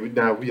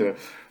now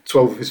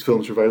 12 of his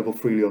films are available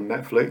freely on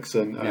Netflix,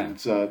 and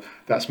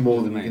that's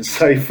more than you can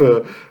say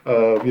for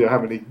how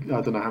many,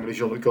 I don't know how many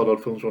Jean-Luc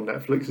Godard films are on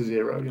Netflix, a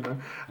zero,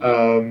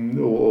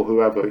 or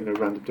whoever,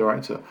 random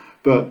director.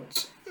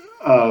 But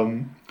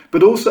then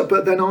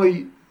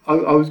I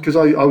was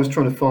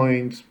trying to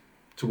find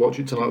to watch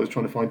it tonight. I was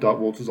trying to find Dark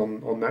Waters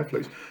on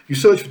Netflix. You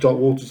search for Dark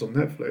Waters on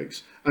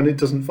Netflix, and it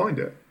doesn't find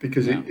it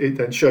because Yeah. it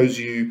then shows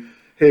you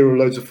here are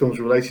loads of films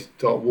related to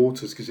Dark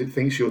Waters because it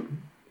thinks you're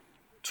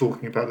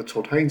talking about the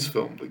Todd Haynes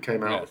film that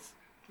came out Yes.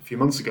 a few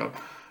months ago.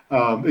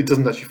 It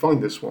doesn't actually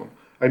find this one.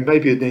 And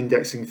maybe an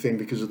indexing thing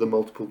because of the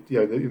multiple,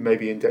 it may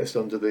be indexed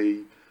under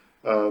the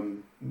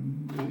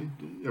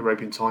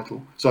Arabian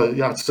title. So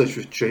yeah, I searched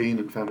for Shaheen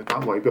and found it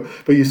that way. But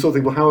you sort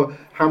of think, well,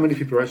 how many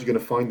people are actually going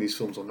to find these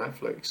films on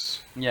Netflix?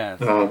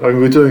 Yes. I mean,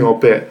 we're doing our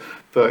bit,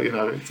 but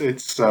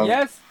it's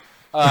Yes.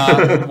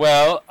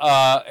 Well,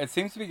 it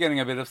seems to be getting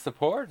a bit of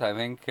support. I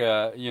think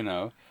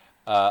it's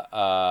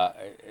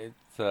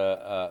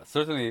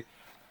certainly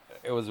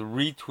it was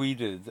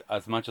retweeted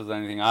as much as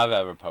anything I've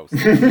ever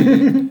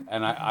posted,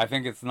 and I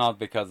think it's not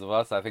because of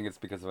us. I think it's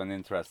because of an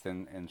interest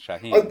in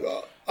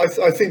Shaheen.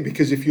 I think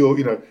because if you're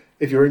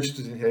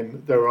interested in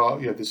him,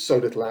 there's so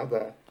little out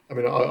there. I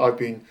mean, I've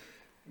been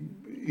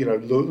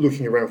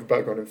looking around for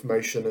background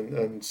information,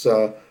 and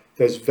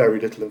there's very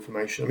little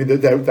information. I mean,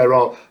 there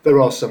are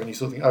some, and you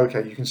sort of think,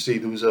 okay, you can see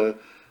there was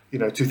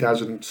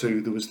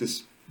 2002, there was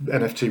this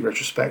NFT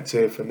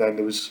retrospective, and then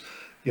there was,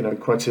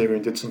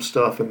 Criterion did some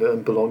stuff, and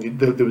then Bologna.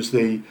 There was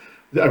these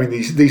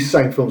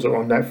same films that are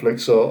on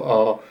Netflix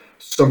are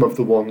some of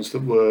the ones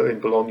that were in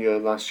Bologna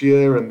last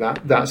year, and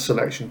that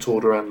selection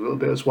toured around a little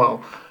bit as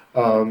well.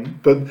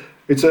 But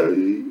it's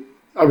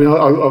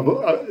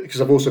because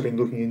I've also been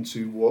looking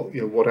into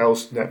what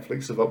else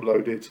Netflix have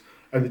uploaded,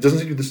 and it doesn't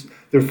seem to.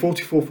 There are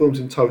 44 films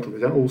in total. They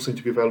don't all seem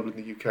to be available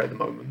in the UK at the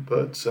moment,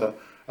 but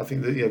I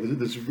think that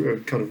there's a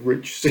kind of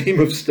rich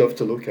seam of stuff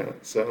to look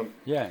at. So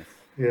Yes.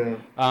 yeah.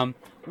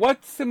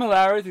 What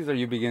similarities are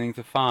you beginning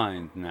to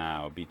find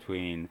now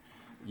between,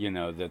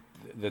 the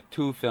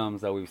two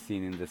films that we've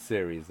seen in the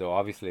series? Though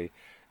obviously,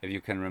 if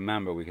you can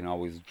remember, we can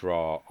always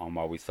draw on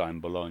what we saw in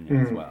Bologna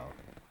as well.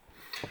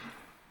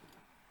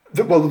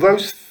 Well,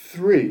 those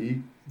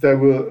three,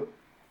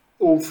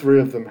 all three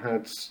of them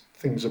had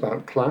things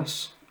about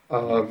class.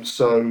 In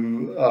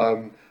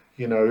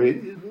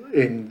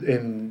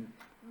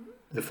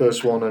the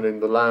first one and in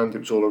The Land, it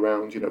was all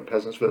around,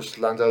 peasants versus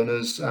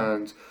landowners,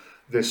 and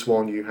this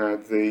one you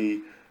had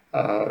the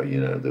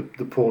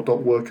poor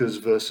dock workers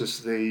versus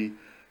the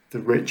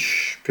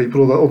rich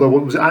people. Although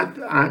what was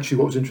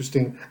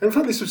interesting, and in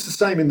fact this was the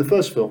same in the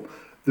first film,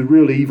 the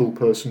real evil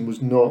person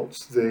was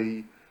not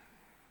the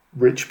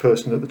rich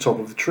person at the top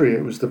of the tree;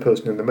 it was the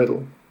person in the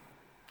middle.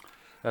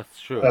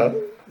 That's true.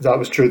 That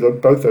was true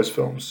of both those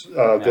films,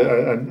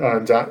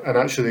 and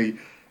actually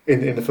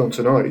in the film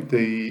tonight,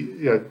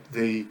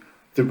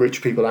 the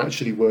rich people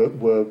actually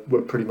were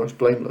pretty much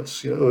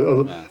blameless,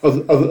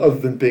 other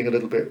than being a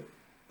little bit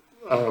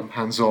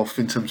hands off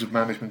in terms of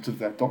management of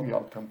their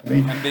dockyard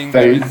company, and being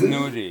very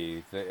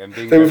snooty,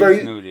 they were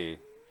very snooty.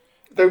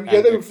 They were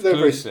very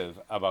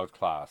exclusive about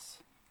class.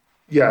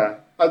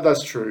 Yeah,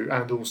 that's true,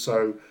 and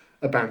also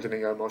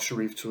abandoning Omar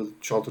Sharif to a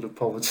childhood of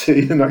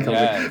poverty and that kind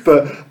of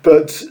thing.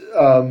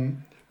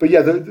 But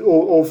yeah,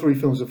 all three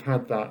films have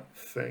had that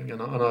thing,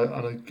 and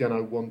again I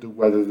wonder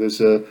whether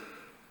there's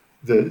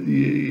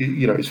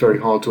it's very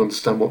hard to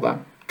understand what that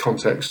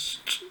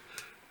context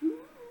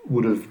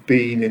would have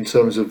been in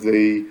terms of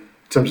the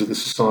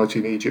society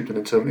in Egypt, and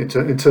in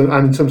terms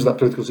of that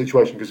political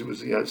situation, because it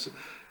was it's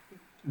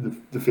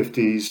the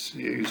 50s.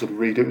 You sort of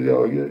read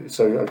it.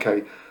 So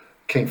okay,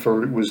 King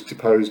Farouk was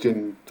deposed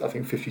in I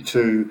think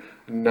 52.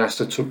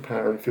 Nasser took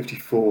power in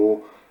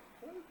 54.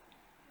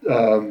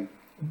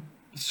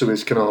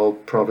 Suez Canal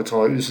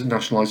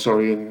nationalised.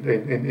 Sorry,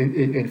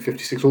 in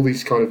 56. All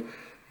these kind of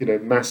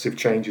massive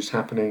changes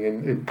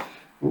happening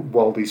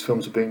while these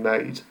films are being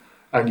made,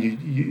 and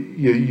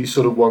you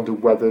sort of wonder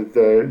whether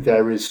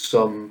there is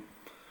some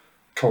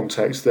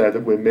context there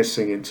that we're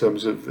missing in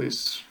terms of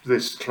this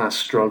class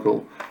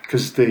struggle,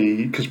 because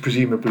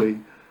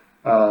presumably,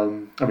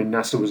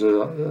 Nasser was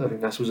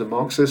a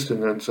Marxist,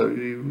 and so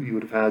you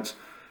would have had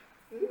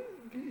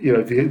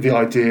the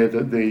idea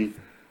that the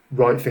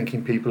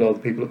right-thinking people are the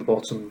people at the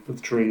bottom of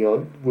the tree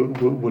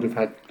would have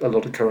had a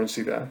lot of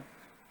currency there.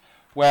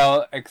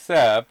 Well,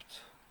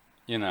 except,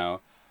 one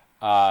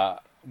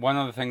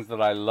of the things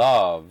that I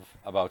love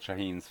about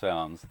Shaheen's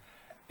films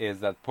is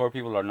that poor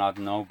people are not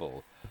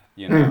noble.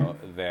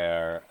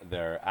 They're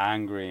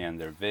angry and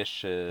they're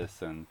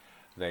vicious, and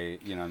they're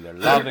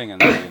loving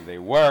and they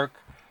work,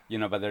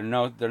 but they're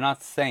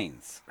not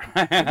saints.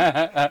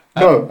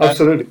 No,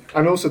 absolutely,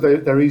 and also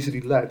they're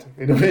easily led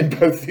in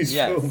both these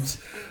films.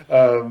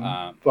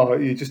 But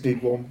you just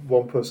need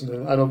one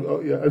person,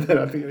 and then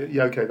I think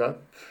okay,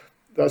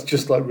 that's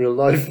just like real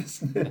life,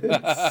 isn't it?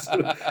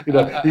 You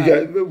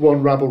get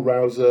one rabble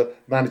rouser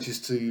manages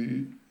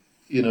to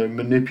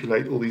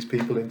manipulate all these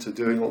people into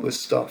doing all this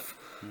stuff,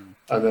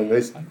 and then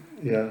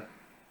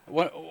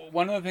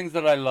One of the things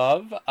that I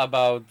love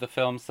about the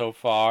film so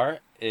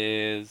far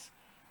is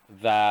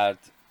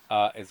that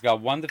it's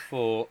got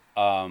wonderful.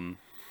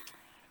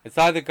 It's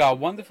either got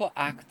wonderful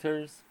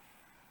actors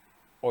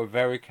or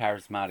very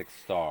charismatic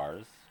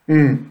stars,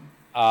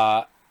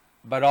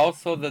 but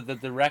also that the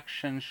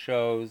direction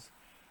shows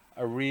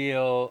a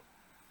real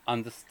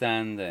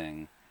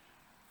understanding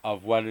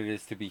of what it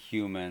is to be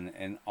human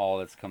in all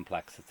its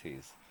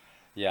complexities.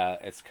 Yeah,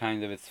 it's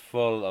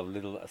full of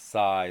little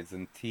asides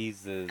and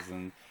teases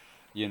and,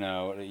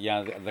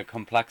 the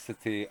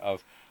complexity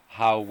of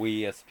how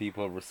we as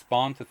people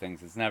respond to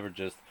things. It's never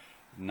just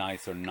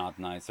nice or not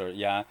nice, or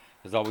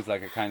there's always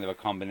like a kind of a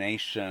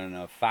combination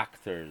of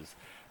factors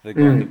that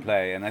go into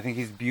play, and I think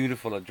he's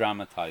beautiful at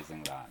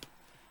dramatizing that.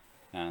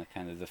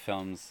 Kind of the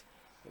films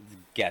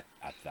get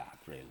at that,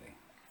 really.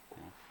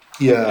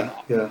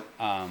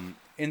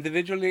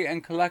 Individually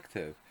and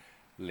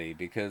collectively,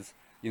 because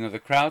the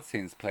crowd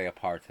scenes play a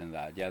part in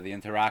that. The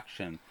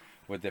interaction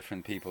with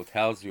different people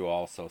tells you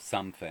also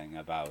something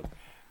about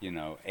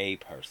a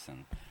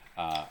person.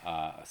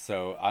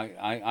 So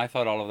I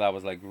thought all of that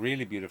was like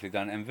really beautifully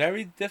done and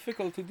very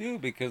difficult to do,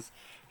 because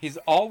he's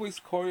always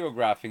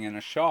choreographing in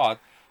a shot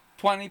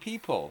 20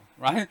 people,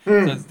 right?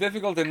 So it's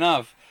difficult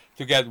enough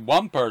to get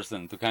one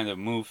person to kind of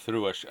move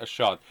through a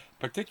shot,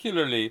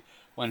 particularly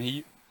when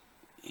he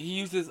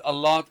uses a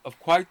lot of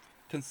quite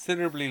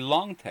considerably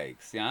long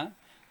takes.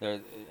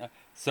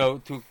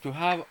 So to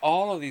have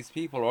all of these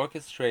people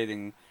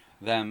orchestrating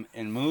them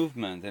in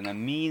movement in a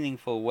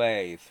meaningful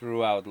way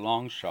throughout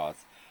long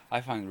shots, I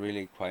find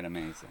really quite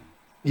amazing.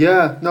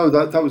 Yeah, no,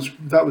 that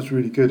was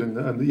really good,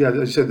 and yeah, as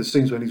you said, the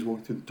scenes when he's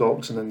walking through the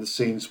docks, and then the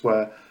scenes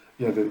where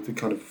the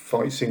kind of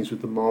fight scenes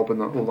with the mob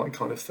and all that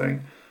kind of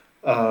thing.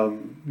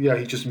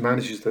 He just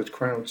manages those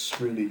crowds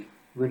really,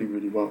 really,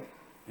 really well.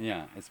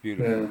 Yeah, it's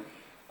beautiful.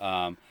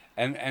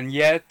 And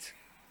yet,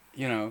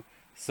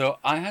 so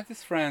I had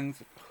this friend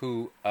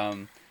who,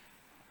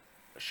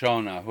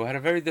 Shona, who had a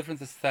very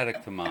different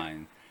aesthetic to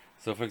mine.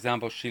 So, for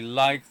example, she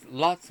liked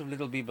lots of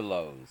little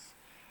bibelots,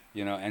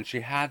 and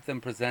she had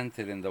them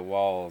presented in the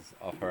walls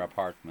of her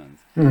apartment.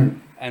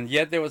 And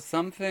yet there was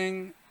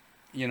something,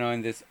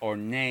 in this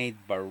ornate,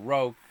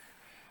 baroque,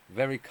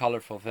 very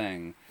colorful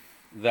thing,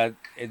 that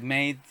it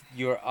made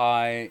your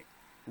eye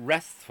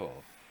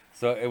restful.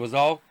 So it was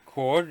all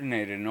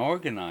coordinated and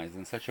organized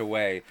in such a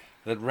way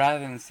that rather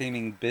than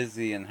seeming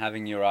busy and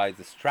having your eye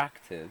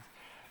distracted,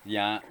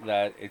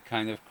 that it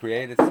kind of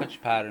created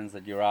such patterns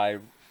that your eye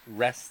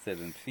rested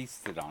and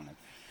feasted on it.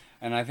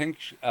 And I think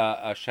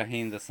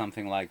Shaheen does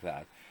something like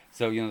that.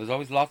 So, there's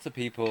always lots of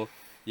people,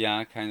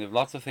 kind of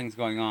lots of things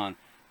going on,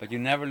 but you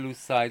never lose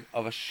sight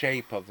of a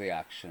shape of the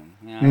action.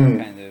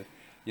 Kind of,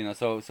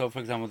 so for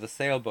example, the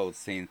sailboat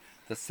scene,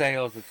 the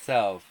sails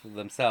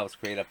themselves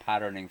create a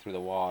patterning through the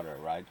water,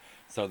 right?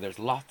 So there's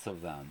lots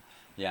of them,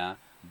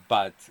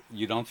 but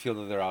you don't feel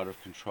that they're out of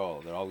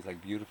control. They're always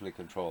like beautifully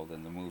controlled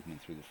in the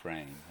movement through the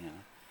frame.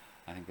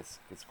 I think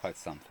it's quite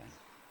something.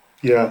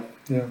 Yeah.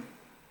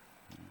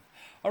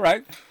 All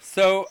right.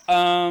 So,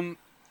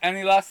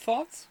 any last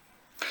thoughts?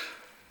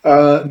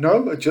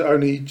 No,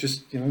 only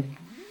just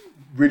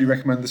really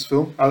recommend this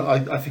film.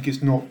 I think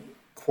it's not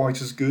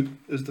quite as good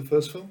as the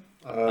first film.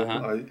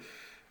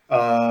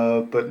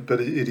 But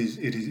it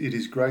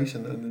is great,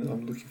 and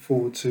I'm looking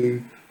forward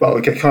to. Well,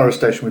 okay, Cairo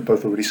Station we've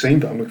both already seen,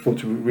 but I'm looking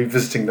forward to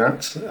revisiting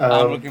that.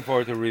 I'm looking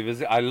forward to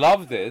revisit. I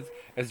loved it.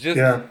 It's just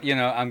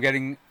I'm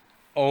getting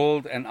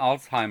old and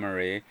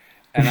Alzheimer-y,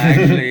 and I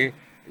actually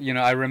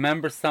I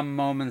remember some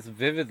moments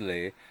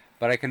vividly,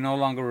 but I can no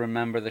longer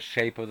remember the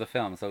shape of the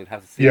film, so we'd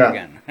have to see it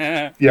again.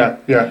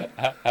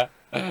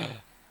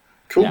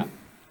 Cool. Yeah.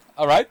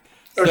 All right.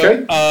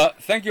 Okay. So,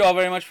 thank you all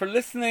very much for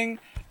listening.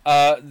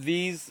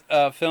 These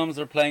films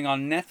are playing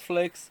on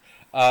Netflix.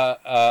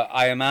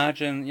 I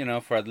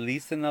imagine, for at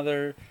least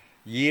another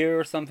year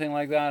or something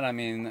like that. I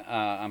mean,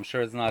 I'm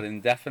sure it's not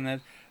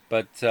indefinite,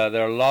 but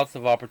there are lots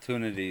of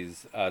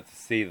opportunities to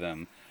see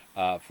them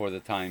for the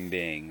time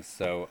being.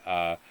 So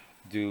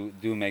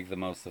do make the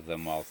most of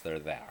them whilst they're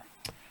there.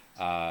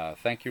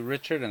 Thank you,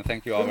 Richard, and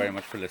thank you all very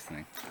much for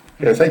listening.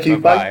 Yeah, thank you.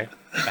 Bye.